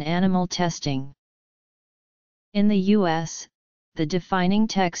used in animal testing. In the U.S., the defining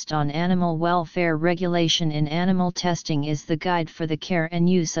text on animal welfare regulation in animal testing is the Guide for the Care and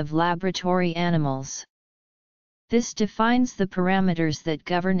Use of Laboratory Animals. This defines the parameters that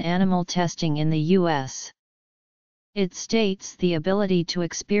govern animal testing in the U.S. It states the ability to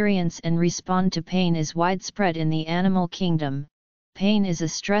experience and respond to pain is widespread in the animal kingdom. Pain is a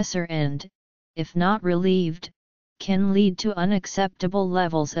stressor and, if not relieved, can lead to unacceptable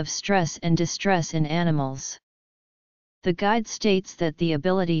levels of stress and distress in animals. The guide states that the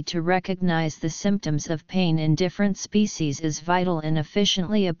ability to recognize the symptoms of pain in different species is vital in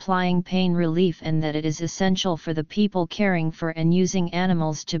efficiently applying pain relief, and that it is essential for the people caring for and using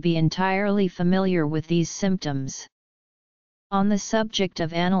animals to be entirely familiar with these symptoms. On the subject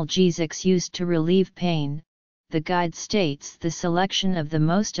of analgesics used to relieve pain, the guide states the selection of the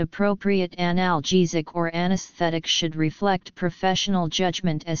most appropriate analgesic or anesthetic should reflect professional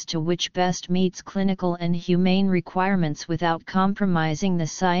judgment as to which best meets clinical and humane requirements without compromising the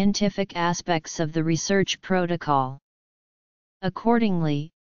scientific aspects of the research protocol.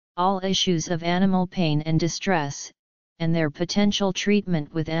 Accordingly, all issues of animal pain and distress, and their potential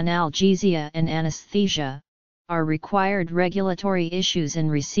treatment with analgesia and anesthesia, are required regulatory issues in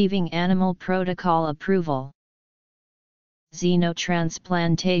receiving animal protocol approval.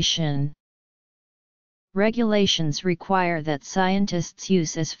 Xenotransplantation. Regulations require that scientists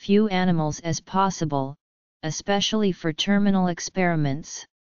use as few animals as possible, especially for terminal experiments.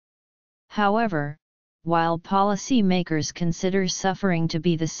 However, while policymakers consider suffering to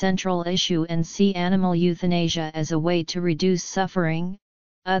be the central issue and see animal euthanasia as a way to reduce suffering,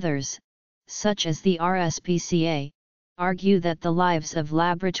 others, such as the RSPCA, argue that the lives of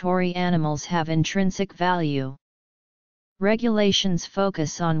laboratory animals have intrinsic value. Regulations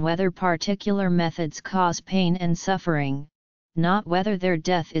focus on whether particular methods cause pain and suffering, not whether their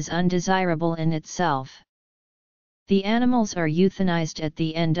death is undesirable in itself. The animals are euthanized at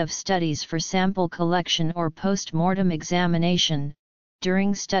the end of studies for sample collection or post-mortem examination,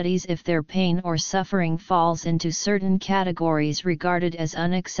 during studies if their pain or suffering falls into certain categories regarded as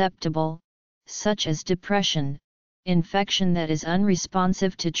unacceptable, such as depression, infection that is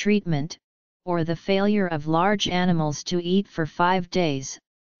unresponsive to treatment, or the failure of large animals to eat for 5 days,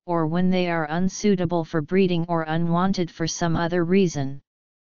 or when they are unsuitable for breeding or unwanted for some other reason.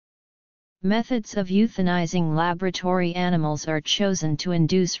 Methods of euthanizing laboratory animals are chosen to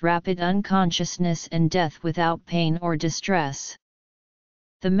induce rapid unconsciousness and death without pain or distress.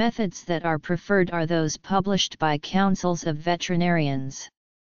 The methods that are preferred are those published by councils of veterinarians.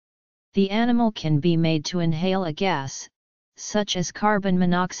 The animal can be made to inhale a gas, such as carbon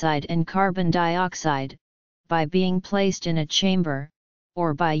monoxide and carbon dioxide, by being placed in a chamber,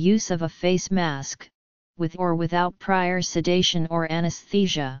 or by use of a face mask, with or without prior sedation or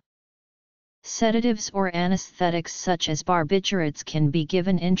anesthesia. Sedatives or anesthetics such as barbiturates can be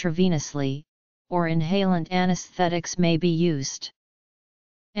given intravenously, or inhalant anesthetics may be used.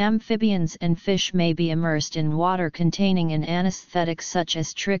 Amphibians and fish may be immersed in water containing an anesthetic such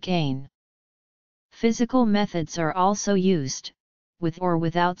as trichine. Physical methods are also used, with or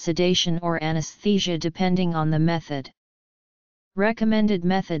without sedation or anesthesia depending on the method. Recommended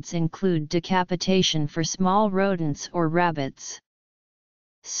methods include decapitation for small rodents or rabbits.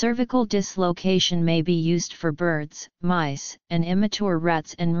 Cervical dislocation may be used for birds, mice, and immature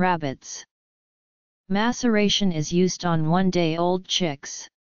rats and rabbits. Maceration is used on 1-day-old chicks.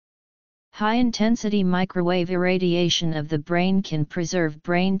 High-intensity microwave irradiation of the brain can preserve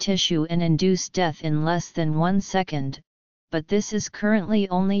brain tissue and induce death in less than 1 second, but this is currently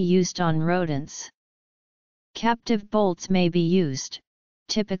only used on rodents. Captive bolts may be used,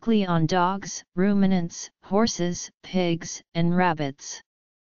 typically on dogs, ruminants, horses, pigs, and rabbits.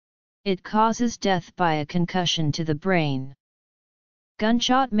 It causes death by a concussion to the brain.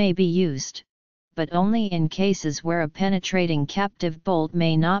 Gunshot may be used, but only in cases where a penetrating captive bolt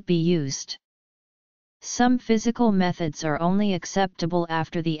may not be used. Some physical methods are only acceptable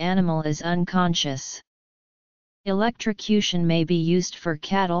after the animal is unconscious. Electrocution may be used for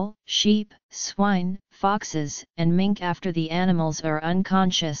cattle, sheep, swine, foxes, and mink after the animals are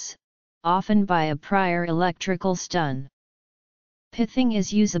unconscious, often by a prior electrical stun. Pithing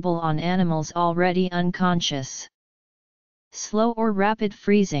is usable on animals already unconscious. Slow or rapid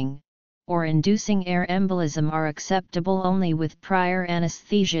freezing, or inducing air embolism are acceptable only with prior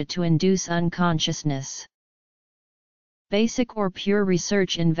anesthesia to induce unconsciousness. Basic or pure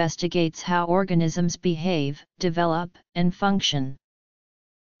research investigates how organisms behave, develop, and function.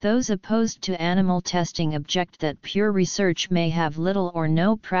 Those opposed to animal testing object that pure research may have little or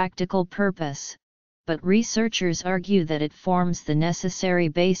no practical purpose, but researchers argue that it forms the necessary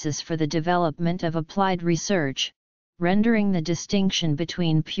basis for the development of applied research, rendering the distinction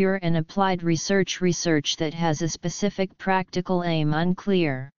between pure and applied research that has a specific practical aim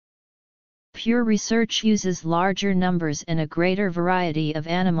unclear. Pure research uses larger numbers and a greater variety of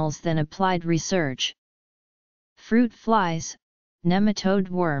animals than applied research. Fruit flies, nematode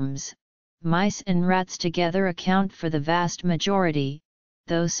worms, mice and rats together account for the vast majority,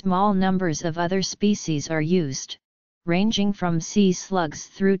 though small numbers of other species are used, ranging from sea slugs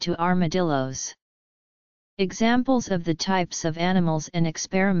through to armadillos. Examples of the types of animals and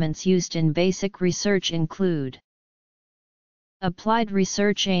experiments used in basic research include: applied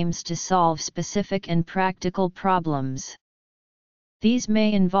research aims to solve specific and practical problems. These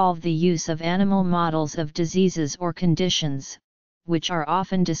may involve the use of animal models of diseases or conditions, which are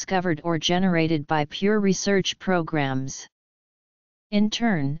often discovered or generated by pure research programs. In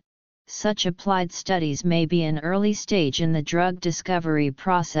turn, such applied studies may be an early stage in the drug discovery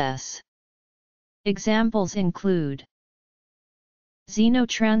process. Examples include: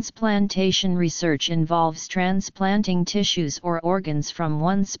 xenotransplantation research involves transplanting tissues or organs from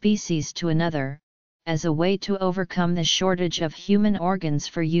one species to another, as a way to overcome the shortage of human organs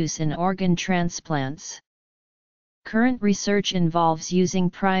for use in organ transplants. Current research involves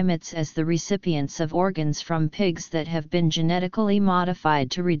using primates as the recipients of organs from pigs that have been genetically modified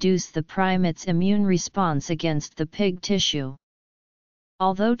to reduce the primate's immune response against the pig tissue.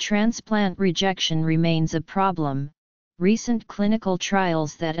 Although transplant rejection remains a problem, recent clinical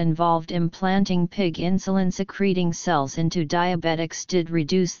trials that involved implanting pig insulin-secreting cells into diabetics did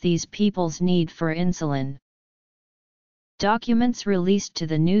reduce these people's need for insulin. Documents released to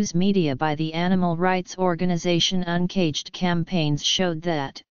the news media by the animal rights organization Uncaged Campaigns showed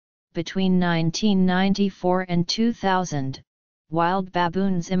that, between 1994 and 2000, wild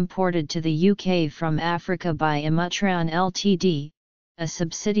baboons imported to the UK from Africa by Imutran Ltd., a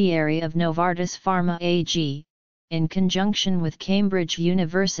subsidiary of Novartis Pharma AG, in conjunction with Cambridge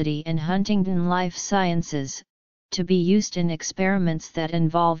University and Huntingdon Life Sciences, to be used in experiments that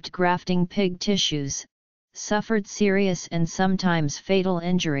involved grafting pig tissues, suffered serious and sometimes fatal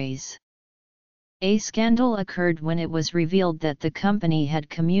injuries. A scandal occurred when it was revealed that the company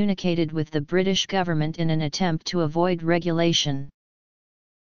had communicated with the British government in an attempt to avoid regulation.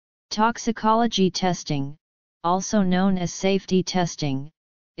 Toxicology testing, also known as safety testing,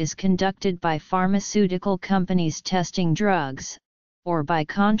 is conducted by pharmaceutical companies testing drugs, or by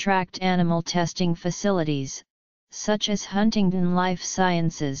contract animal testing facilities, such as Huntingdon Life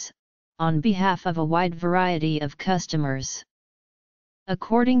Sciences, on behalf of a wide variety of customers.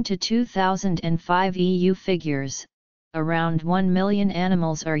 According to 2005 EU figures, around 1 million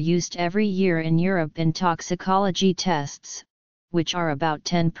animals are used every year in Europe in toxicology tests, which are about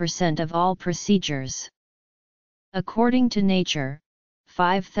 10% of all procedures. According to Nature,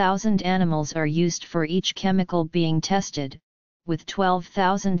 5,000 animals are used for each chemical being tested, with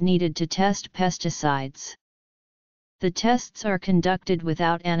 12,000 needed to test pesticides. The tests are conducted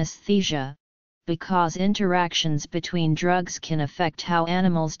without anesthesia, because interactions between drugs can affect how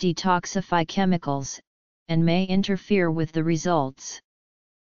animals detoxify chemicals, and may interfere with the results.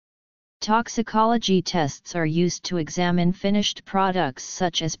 Toxicology tests are used to examine finished products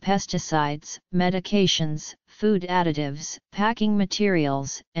such as pesticides, medications, food additives, packing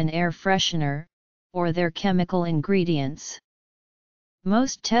materials, and air freshener, or their chemical ingredients.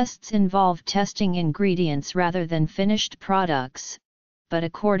 Most tests involve testing ingredients rather than finished products, but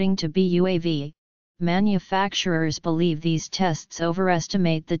according to BUAV, manufacturers believe these tests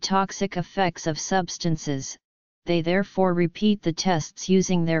overestimate the toxic effects of substances. They therefore repeat the tests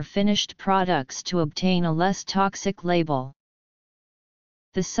using their finished products to obtain a less toxic label.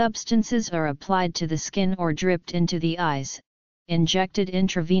 The substances are applied to the skin or dripped into the eyes, injected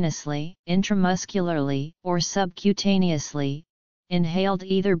intravenously, intramuscularly, or subcutaneously, inhaled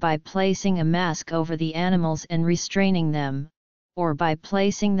either by placing a mask over the animals and restraining them, or by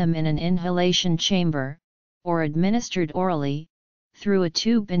placing them in an inhalation chamber, or administered orally, through a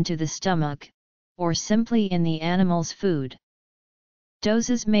tube into the stomach, or simply in the animal's food.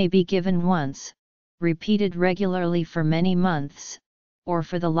 Doses may be given once, repeated regularly for many months, or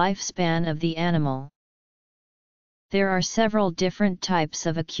for the lifespan of the animal. There are several different types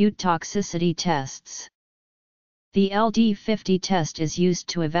of acute toxicity tests. The LD50 test is used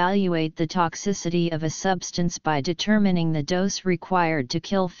to evaluate the toxicity of a substance by determining the dose required to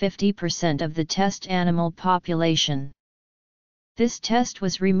kill 50% of the test animal population. This test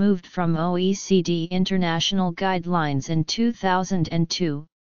was removed from OECD international guidelines in 2002,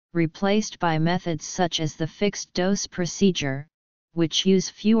 replaced by methods such as the fixed-dose procedure, which use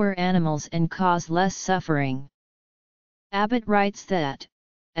fewer animals and cause less suffering. Abbott writes that,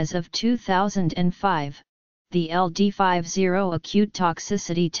 as of 2005, the LD50 acute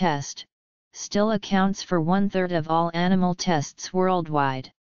toxicity test still accounts for 1/3 of all animal tests worldwide.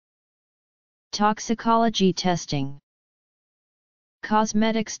 Toxicology testing.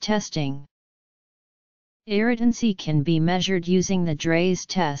 Cosmetics testing. Irritancy can be measured using the Draize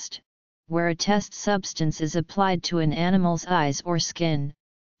test, where a test substance is applied to an animal's eyes or skin,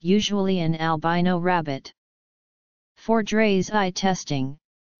 usually an albino rabbit. For Draize eye testing,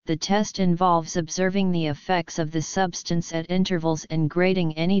 the test involves observing the effects of the substance at intervals and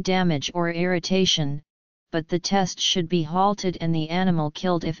grading any damage or irritation, but the test should be halted and the animal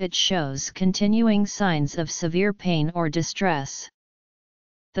killed if it shows continuing signs of severe pain or distress.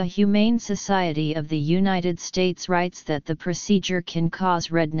 The Humane Society of the United States writes that the procedure can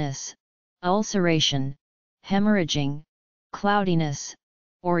cause redness, ulceration, hemorrhaging, cloudiness,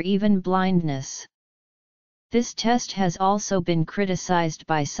 or even blindness. This test has also been criticized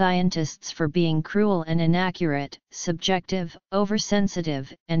by scientists for being cruel and inaccurate, subjective,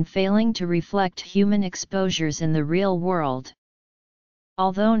 oversensitive, and failing to reflect human exposures in the real world.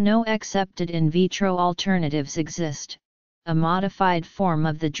 Although no accepted in vitro alternatives exist, a modified form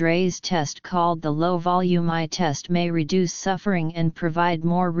of the Draize test called the low-volume eye test may reduce suffering and provide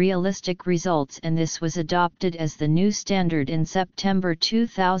more realistic results, and this was adopted as the new standard in September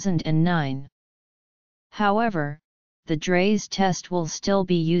 2009. However, the Draize test will still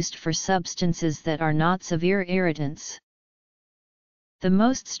be used for substances that are not severe irritants. The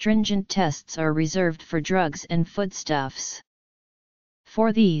most stringent tests are reserved for drugs and foodstuffs.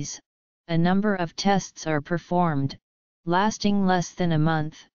 For these, a number of tests are performed, lasting less than a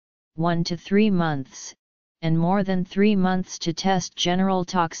month, 1 to 3 months, and more than 3 months to test general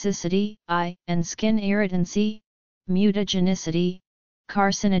toxicity, eye and skin irritancy, mutagenicity,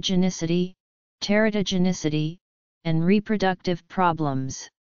 carcinogenicity, teratogenicity, and reproductive problems.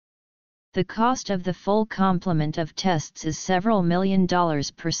 The cost of the full complement of tests is several $million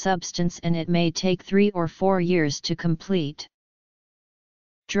per substance, and it may take 3 or 4 years to complete.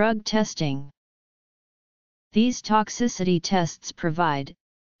 Drug testing. These toxicity tests provide,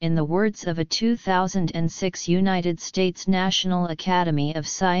 in the words of a 2006 United States National Academy of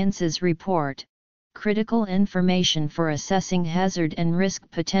Sciences report, critical information for assessing hazard and risk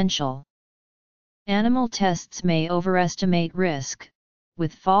potential. Animal tests may overestimate risk,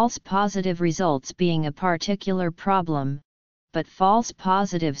 with false positive results being a particular problem, but false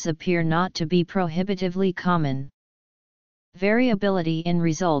positives appear not to be prohibitively common. Variability in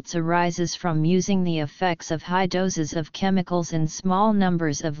results arises from using the effects of high doses of chemicals in small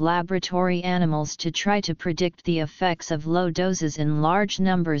numbers of laboratory animals to try to predict the effects of low doses in large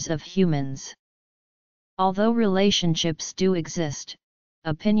numbers of humans. Although relationships do exist,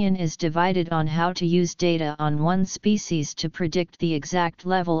 opinion is divided on how to use data on one species to predict the exact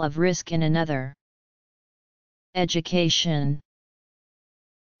level of risk in another. Education,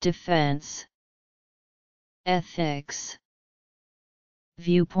 defense, ethics,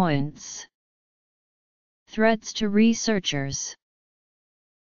 viewpoints, threats to researchers,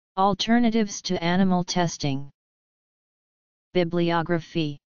 alternatives to animal testing,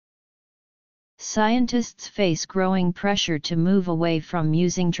 bibliography. Scientists face growing pressure to move away from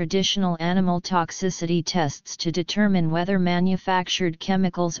using traditional animal toxicity tests to determine whether manufactured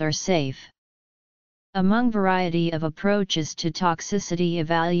chemicals are safe. Among variety of approaches to toxicity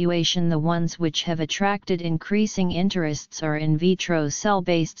evaluation, the ones which have attracted increasing interests are in vitro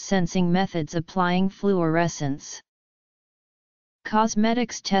cell-based sensing methods applying fluorescence.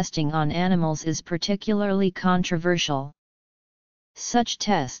 Cosmetics testing on animals is particularly controversial. Such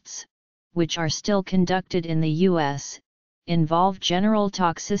tests, which are still conducted in the U.S., involve general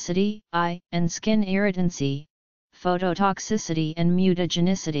toxicity, eye and skin irritancy, phototoxicity and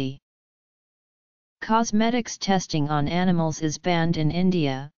mutagenicity. Cosmetics testing on animals is banned in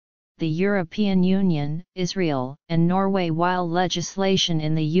India, the European Union, Israel, and Norway, while legislation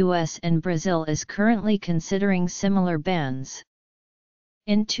in the US and Brazil is currently considering similar bans.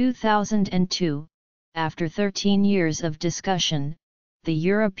 In 2002, after 13 years of discussion, the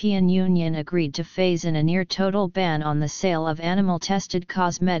European Union agreed to phase in a near-total ban on the sale of animal-tested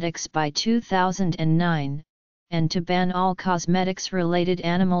cosmetics by 2009, and to ban all cosmetics-related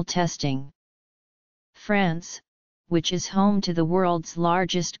animal testing. France, which is home to the world's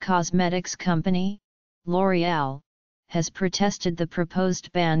largest cosmetics company, L'Oréal, has protested the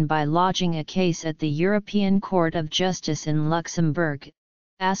proposed ban by lodging a case at the European Court of Justice in Luxembourg,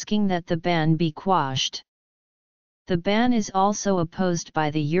 asking that the ban be quashed. The ban is also opposed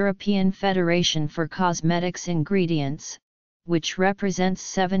by the European Federation for Cosmetics Ingredients, which represents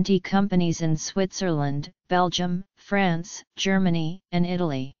 70 companies in Switzerland, Belgium, France, Germany, and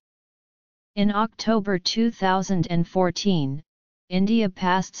Italy. In October 2014, India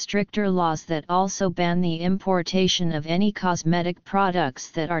passed stricter laws that also ban the importation of any cosmetic products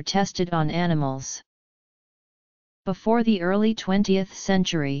that are tested on animals. Before the early 20th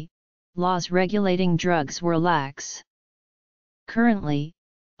century, laws regulating drugs were lax. Currently,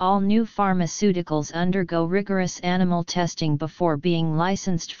 all new pharmaceuticals undergo rigorous animal testing before being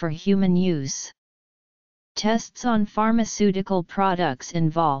licensed for human use. Tests on pharmaceutical products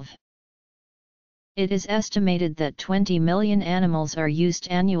involve. It is estimated that 20 million animals are used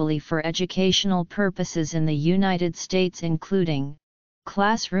annually for educational purposes in the United States, including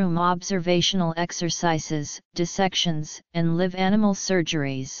classroom observational exercises, dissections, and live animal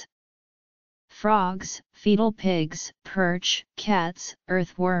surgeries. Frogs, fetal pigs, perch, cats,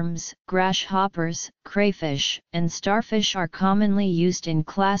 earthworms, grasshoppers, crayfish, and starfish are commonly used in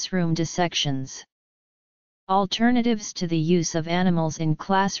classroom dissections. Alternatives to the use of animals in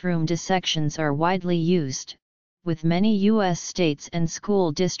classroom dissections are widely used, with many U.S. states and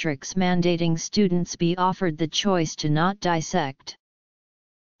school districts mandating students be offered the choice to not dissect.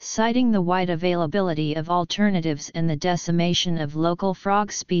 Citing the wide availability of alternatives and the decimation of local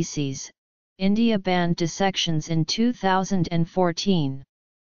frog species, India banned dissections in 2014.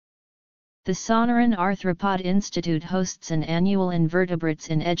 The Sonoran Arthropod Institute hosts an annual Invertebrates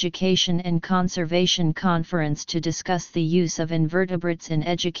in Education and Conservation conference to discuss the use of invertebrates in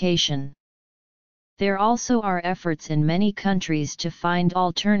education. There also are efforts in many countries to find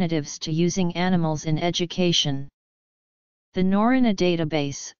alternatives to using animals in education. The NORANA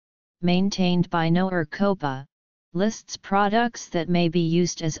database, maintained by NORCOPA, lists products that may be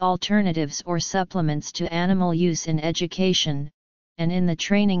used as alternatives or supplements to animal use in education, and in the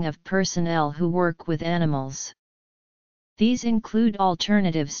training of personnel who work with animals. These include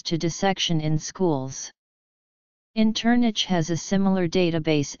alternatives to dissection in schools. Internich has a similar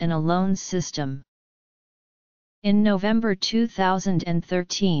database and a loans system. In November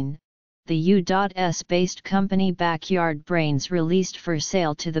 2013, the U.S.-based company Backyard Brains released for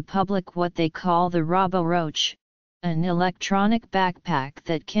sale to the public what they call the RoboRoach, an electronic backpack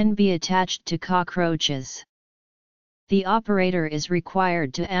that can be attached to cockroaches. The operator is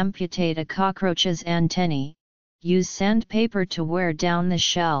required to amputate a cockroach's antennae, use sandpaper to wear down the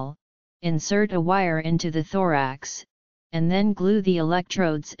shell, insert a wire into the thorax, and then glue the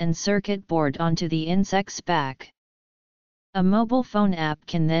electrodes and circuit board onto the insect's back. A mobile phone app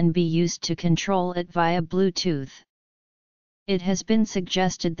can then be used to control it via Bluetooth. It has been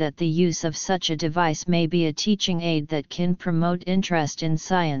suggested that the use of such a device may be a teaching aid that can promote interest in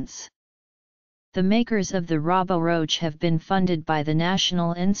science. The makers of the RoboRoach have been funded by the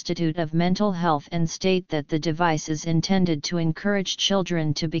National Institute of Mental Health and state that the device is intended to encourage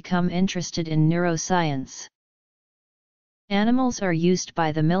children to become interested in neuroscience. Animals are used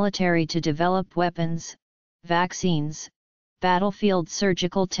by the military to develop weapons, vaccines, battlefield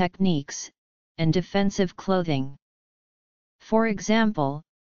surgical techniques, and defensive clothing. For example,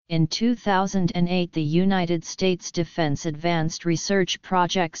 in 2008 the United States Defense Advanced Research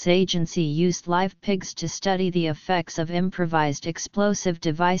Projects Agency used live pigs to study the effects of improvised explosive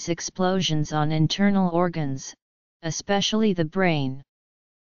device explosions on internal organs, especially the brain.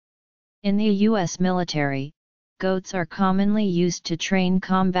 In the U.S. military, goats are commonly used to train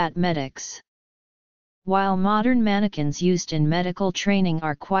combat medics. While modern mannequins used in medical training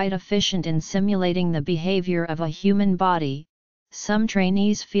are quite efficient in simulating the behavior of a human body, some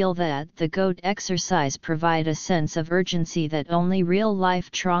trainees feel that the goat exercise provide a sense of urgency that only real-life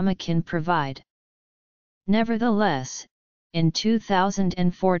trauma can provide. Nevertheless, in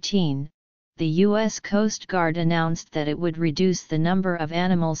 2014, the U.S. Coast Guard announced that it would reduce the number of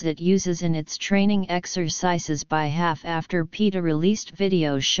animals it uses in its training exercises by half after PETA released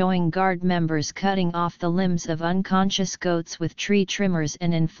videos showing Guard members cutting off the limbs of unconscious goats with tree trimmers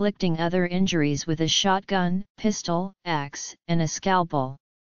and inflicting other injuries with a shotgun, pistol, axe, and a scalpel.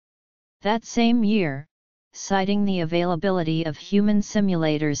 That same year, citing the availability of human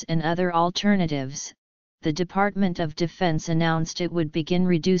simulators and other alternatives, the Department of Defense announced it would begin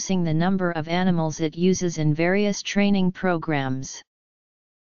reducing the number of animals it uses in various training programs.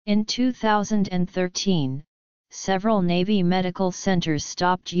 In 2013, several Navy medical centers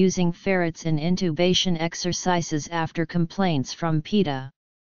stopped using ferrets in intubation exercises after complaints from PETA.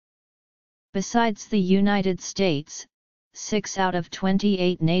 Besides the United States, 6 out of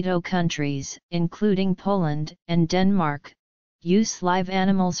 28 NATO countries, including Poland and Denmark, use live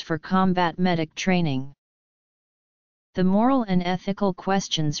animals for combat medic training. The moral and ethical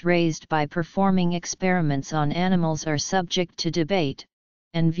questions raised by performing experiments on animals are subject to debate,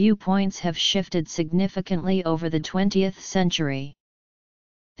 and viewpoints have shifted significantly over the 20th century.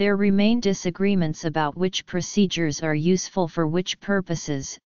 There remain disagreements about which procedures are useful for which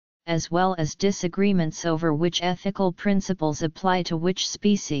purposes, as well as disagreements over which ethical principles apply to which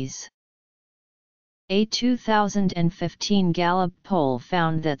species. A 2015 Gallup poll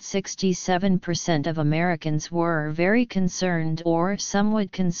found that 67% of Americans were very concerned or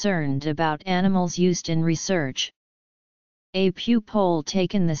somewhat concerned about animals used in research. A Pew poll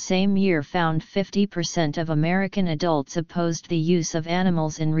taken the same year found 50% of American adults opposed the use of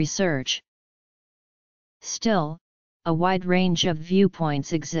animals in research. Still, a wide range of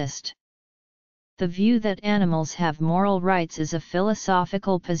viewpoints exist. The view that animals have moral rights is a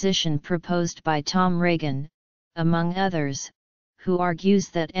philosophical position proposed by Tom Regan, among others, who argues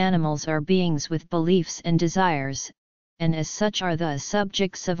that animals are beings with beliefs and desires, and as such are the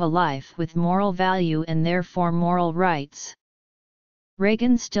subjects of a life with moral value and therefore moral rights.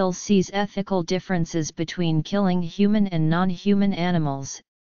 Regan still sees ethical differences between killing human and non-human animals,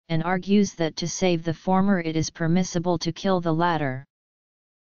 and argues that to save the former it is permissible to kill the latter.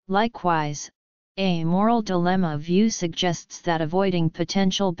 Likewise, a moral dilemma view suggests that avoiding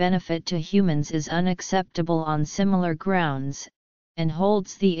potential benefit to humans is unacceptable on similar grounds, and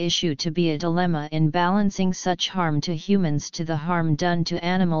holds the issue to be a dilemma in balancing such harm to humans to the harm done to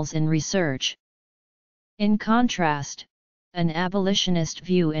animals in research. In contrast, an abolitionist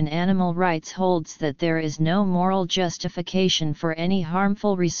view in animal rights holds that there is no moral justification for any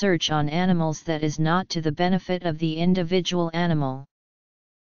harmful research on animals that is not to the benefit of the individual animal.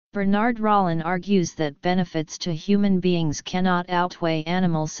 Bernard Rollin argues that benefits to human beings cannot outweigh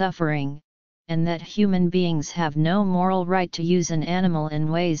animal suffering, and that human beings have no moral right to use an animal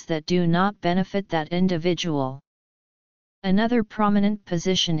in ways that do not benefit that individual. Another prominent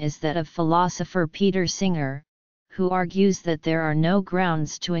position is that of philosopher Peter Singer, who argues that there are no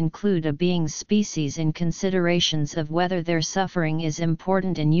grounds to include a being's species in considerations of whether their suffering is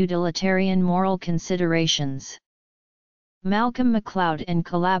important in utilitarian moral considerations. Malcolm MacLeod and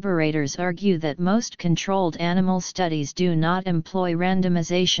collaborators argue that most controlled animal studies do not employ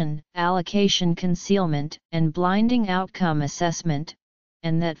randomization, allocation concealment, and blinding outcome assessment,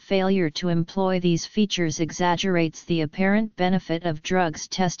 and that failure to employ these features exaggerates the apparent benefit of drugs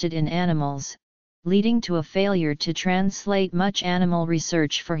tested in animals, leading to a failure to translate much animal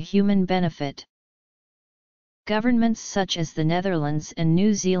research for human benefit. Governments such as the Netherlands and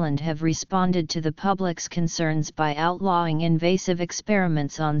New Zealand have responded to the public's concerns by outlawing invasive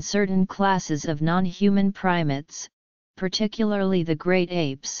experiments on certain classes of non-human primates, particularly the great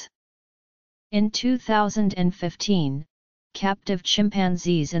apes. In 2015, captive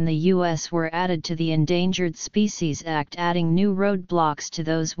chimpanzees in the U.S. were added to the Endangered Species Act, adding new roadblocks to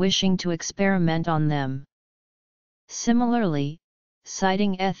those wishing to experiment on them. Similarly,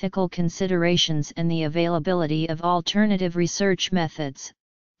 citing ethical considerations and the availability of alternative research methods,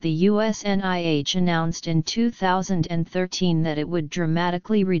 the US NIH announced in 2013 that it would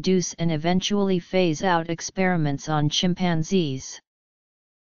dramatically reduce and eventually phase out experiments on chimpanzees.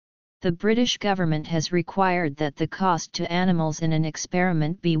 The British government has required that the cost to animals in an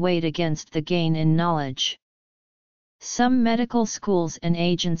experiment be weighed against the gain in knowledge. Some medical schools and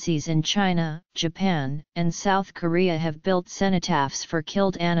agencies in China, Japan, and South Korea have built cenotaphs for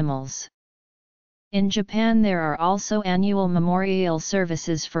killed animals. In Japan there are also annual memorial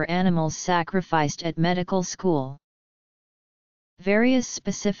services for animals sacrificed at medical school. Various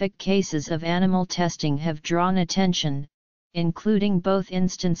specific cases of animal testing have drawn attention, including both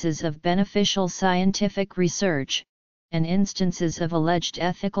instances of beneficial scientific research, and instances of alleged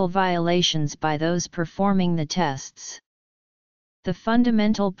ethical violations by those performing the tests. The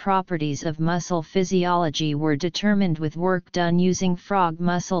fundamental properties of muscle physiology were determined with work done using frog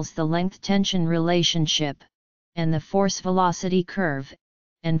muscles, the length-tension relationship, and the force-velocity curve,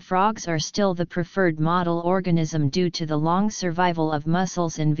 and frogs are still the preferred model organism due to the long survival of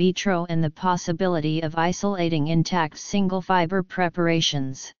muscles in vitro and the possibility of isolating intact single-fiber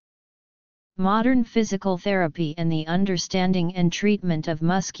preparations. Modern physical therapy and the understanding and treatment of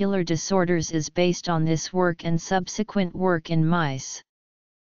muscular disorders is based on this work and subsequent work in mice.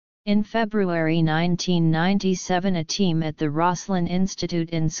 In February 1997, a team at the Roslin Institute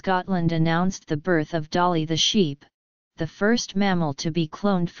in Scotland announced the birth of Dolly the sheep, the first mammal to be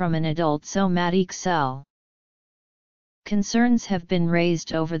cloned from an adult somatic cell. Concerns have been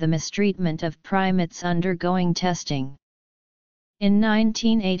raised over the mistreatment of primates undergoing testing. In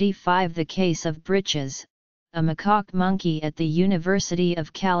 1985, the case of Britches, a macaque monkey at the University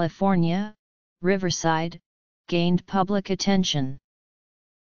of California, Riverside, gained public attention.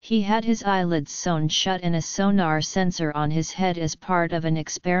 He had his eyelids sewn shut and a sonar sensor on his head as part of an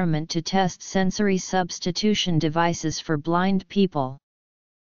experiment to test sensory substitution devices for blind people.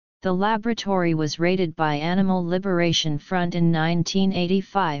 The laboratory was raided by Animal Liberation Front in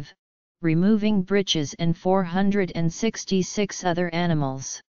 1985, removing Britches and 466 other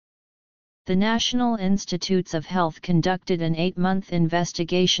animals. The National Institutes of Health conducted an 8-month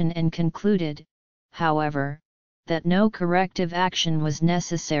investigation and concluded, however, that no corrective action was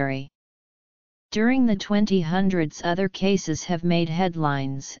necessary. During the 2000s, other cases have made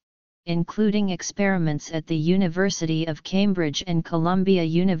headlines, including experiments at the University of Cambridge and Columbia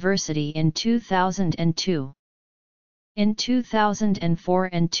University in 2002. In 2004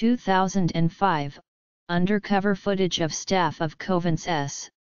 and 2005, undercover footage of staff of Covance S,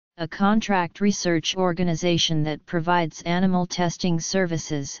 a contract research organization that provides animal testing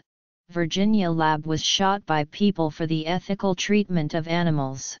services, Virginia lab was shot by people for the ethical treatment of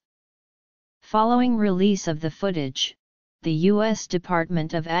animals. Following release of the footage, the U.S.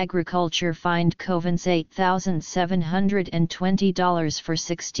 Department of Agriculture fined Covance $8,720 for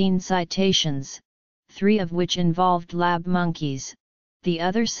 16 citations, 3 of which involved lab monkeys. The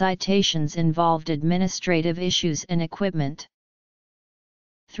other citations involved administrative issues and equipment.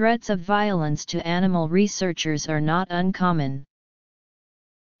 Threats of violence to animal researchers are not uncommon.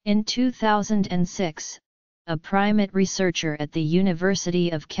 In 2006, a primate researcher at the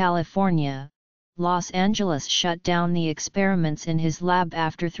University of California, Los Angeles shut down the experiments in his lab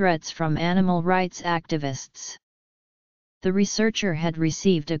after threats from animal rights activists. The researcher had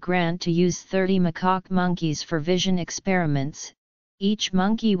received a grant to use 30 macaque monkeys for vision experiments. Each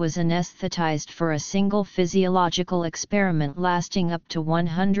monkey was anesthetized for a single physiological experiment lasting up to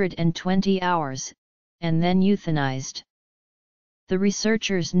 120 hours, and then euthanized. The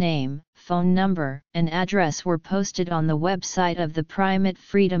researcher's name, phone number, and address were posted on the website of the Primate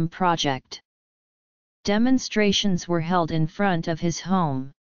Freedom Project. Demonstrations were held in front of his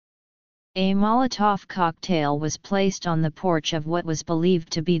home. A Molotov cocktail was placed on the porch of what was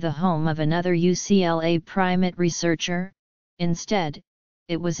believed to be the home of another UCLA primate researcher. Instead,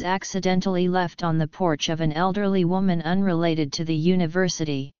 it was accidentally left on the porch of an elderly woman unrelated to the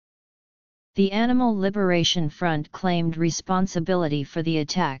university. The Animal Liberation Front claimed responsibility for the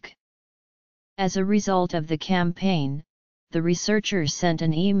attack. As a result of the campaign, the researchers sent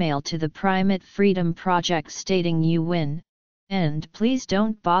an email to the Primate Freedom Project stating "You win, and please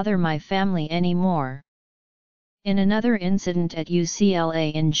don't bother my family anymore." In another incident at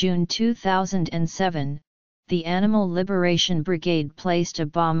UCLA in June 2007, the Animal Liberation Brigade placed a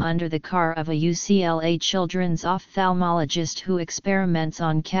bomb under the car of a UCLA children's ophthalmologist who experiments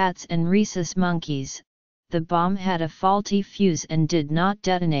on cats and rhesus monkeys. The bomb had a faulty fuse and did not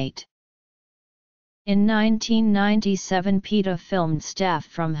detonate. In 1997, PETA filmed staff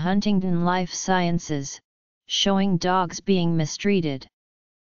from Huntington Life Sciences, showing dogs being mistreated.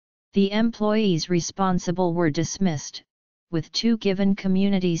 The employees responsible were dismissed, with 2 given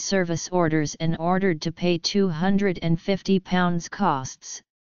community service orders and ordered to pay £250 costs,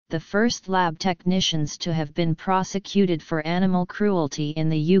 the first lab technicians to have been prosecuted for animal cruelty in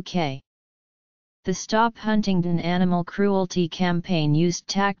the UK. The Stop Huntington Animal Cruelty campaign used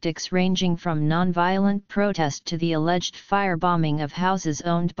tactics ranging from non-violent protest to the alleged firebombing of houses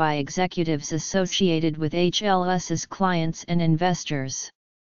owned by executives associated with HLS's clients and investors.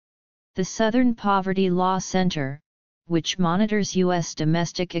 The Southern Poverty Law Center, which monitors U.S.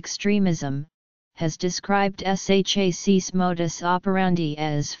 domestic extremism, has described SHAC's modus operandi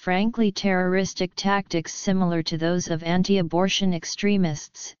as frankly terroristic tactics similar to those of anti-abortion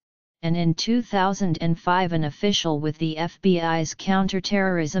extremists, and in 2005 an official with the FBI's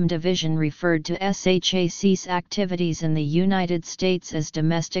Counterterrorism Division referred to SHAC's activities in the United States as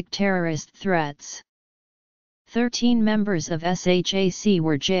domestic terrorist threats. 13 members of SHAC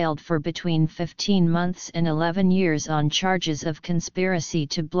were jailed for between 15 months and 11 years on charges of conspiracy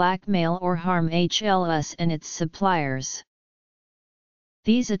to blackmail or harm HLS and its suppliers.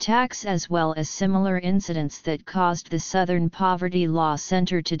 These attacks, as well as similar incidents that caused the Southern Poverty Law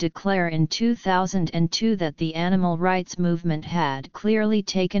Center to declare in 2002 that the animal rights movement had clearly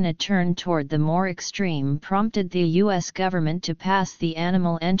taken a turn toward the more extreme, prompted the US government to pass the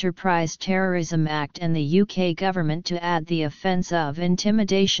Animal Enterprise Terrorism Act and the UK government to add the offence of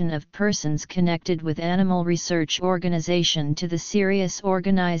intimidation of persons connected with animal research organisation to the Serious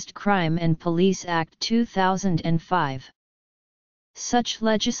Organised Crime and Police Act 2005. Such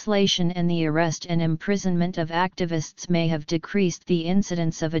legislation and the arrest and imprisonment of activists may have decreased the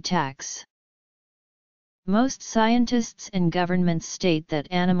incidence of attacks. Most scientists and governments state that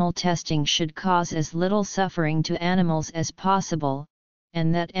animal testing should cause as little suffering to animals as possible,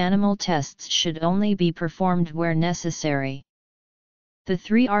 and that animal tests should only be performed where necessary. The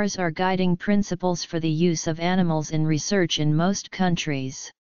 3 Rs are guiding principles for the use of animals in research in most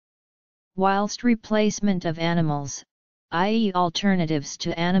countries. Whilst replacement of animals, i.e. alternatives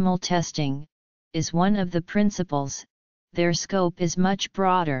to animal testing, is one of the principles, their scope is much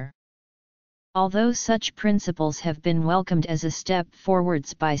broader. Although such principles have been welcomed as a step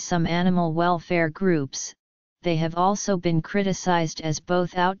forwards by some animal welfare groups, they have also been criticized as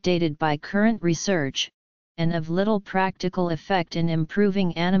both outdated by current research, and of little practical effect in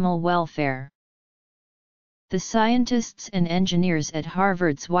improving animal welfare. The scientists and engineers at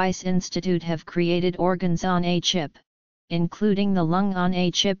Harvard's Wyss Institute have created organs on a chip, including the lung on a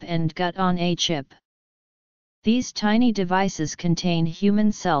chip and gut on a chip. These tiny devices contain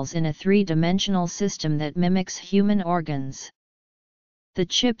human cells in a three-dimensional system that mimics human organs. The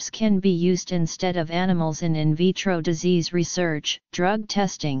chips can be used instead of animals in vitro disease research, drug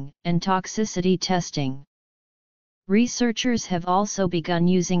testing, and toxicity testing. Researchers have also begun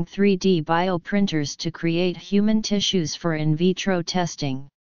using 3D bioprinters to create human tissues for in vitro testing.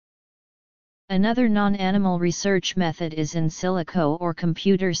 Another non-animal research method is in silico or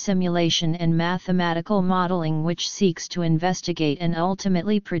computer simulation and mathematical modeling, which seeks to investigate and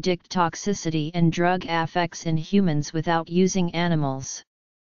ultimately predict toxicity and drug effects in humans without using animals.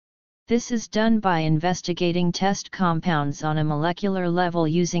 This is done by investigating test compounds on a molecular level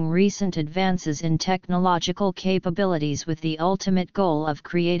using recent advances in technological capabilities with the ultimate goal of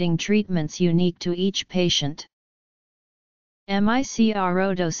creating treatments unique to each patient.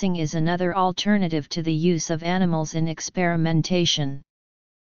 Microdosing is another alternative to the use of animals in experimentation.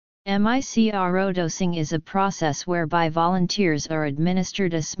 Microdosing is a process whereby volunteers are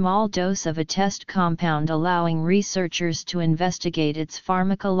administered a small dose of a test compound, allowing researchers to investigate its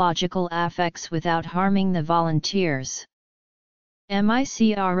pharmacological effects without harming the volunteers.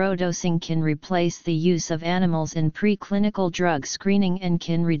 Microdosing can replace the use of animals in preclinical drug screening and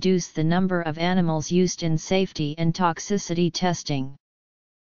can reduce the number of animals used in safety and toxicity testing.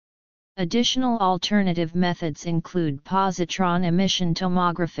 Additional alternative methods include positron emission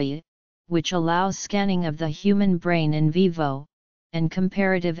tomography, which allows scanning of the human brain in vivo, and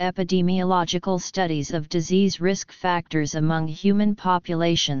comparative epidemiological studies of disease risk factors among human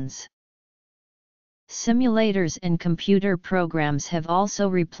populations. Simulators and computer programs have also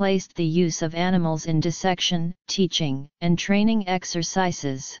replaced the use of animals in dissection, teaching, and training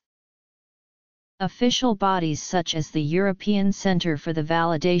exercises. Official bodies such as the European Centre for the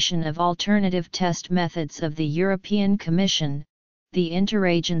Validation of Alternative Test Methods of the European Commission, the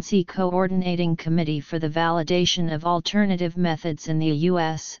Interagency Coordinating Committee for the Validation of Alternative Methods in the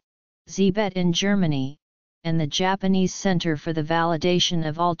US, ZBET in Germany, and the Japanese Center for the Validation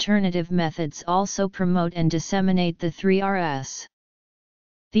of Alternative Methods also promote and disseminate the 3Rs.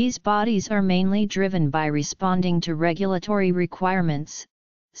 These bodies are mainly driven by responding to regulatory requirements,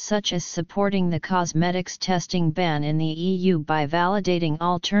 such as supporting the cosmetics testing ban in the EU by validating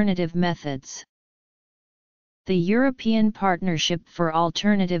alternative methods. The European Partnership for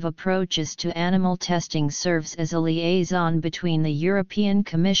Alternative Approaches to Animal Testing serves as a liaison between the European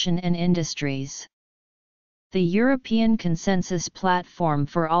Commission and industries. The European Consensus Platform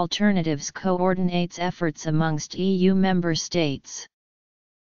for Alternatives coordinates efforts amongst EU member states.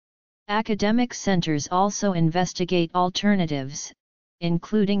 Academic centers also investigate alternatives,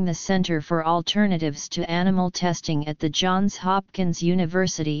 including the Centre for Alternatives to Animal Testing at the Johns Hopkins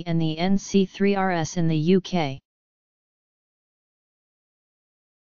University and the NC3RS in the UK.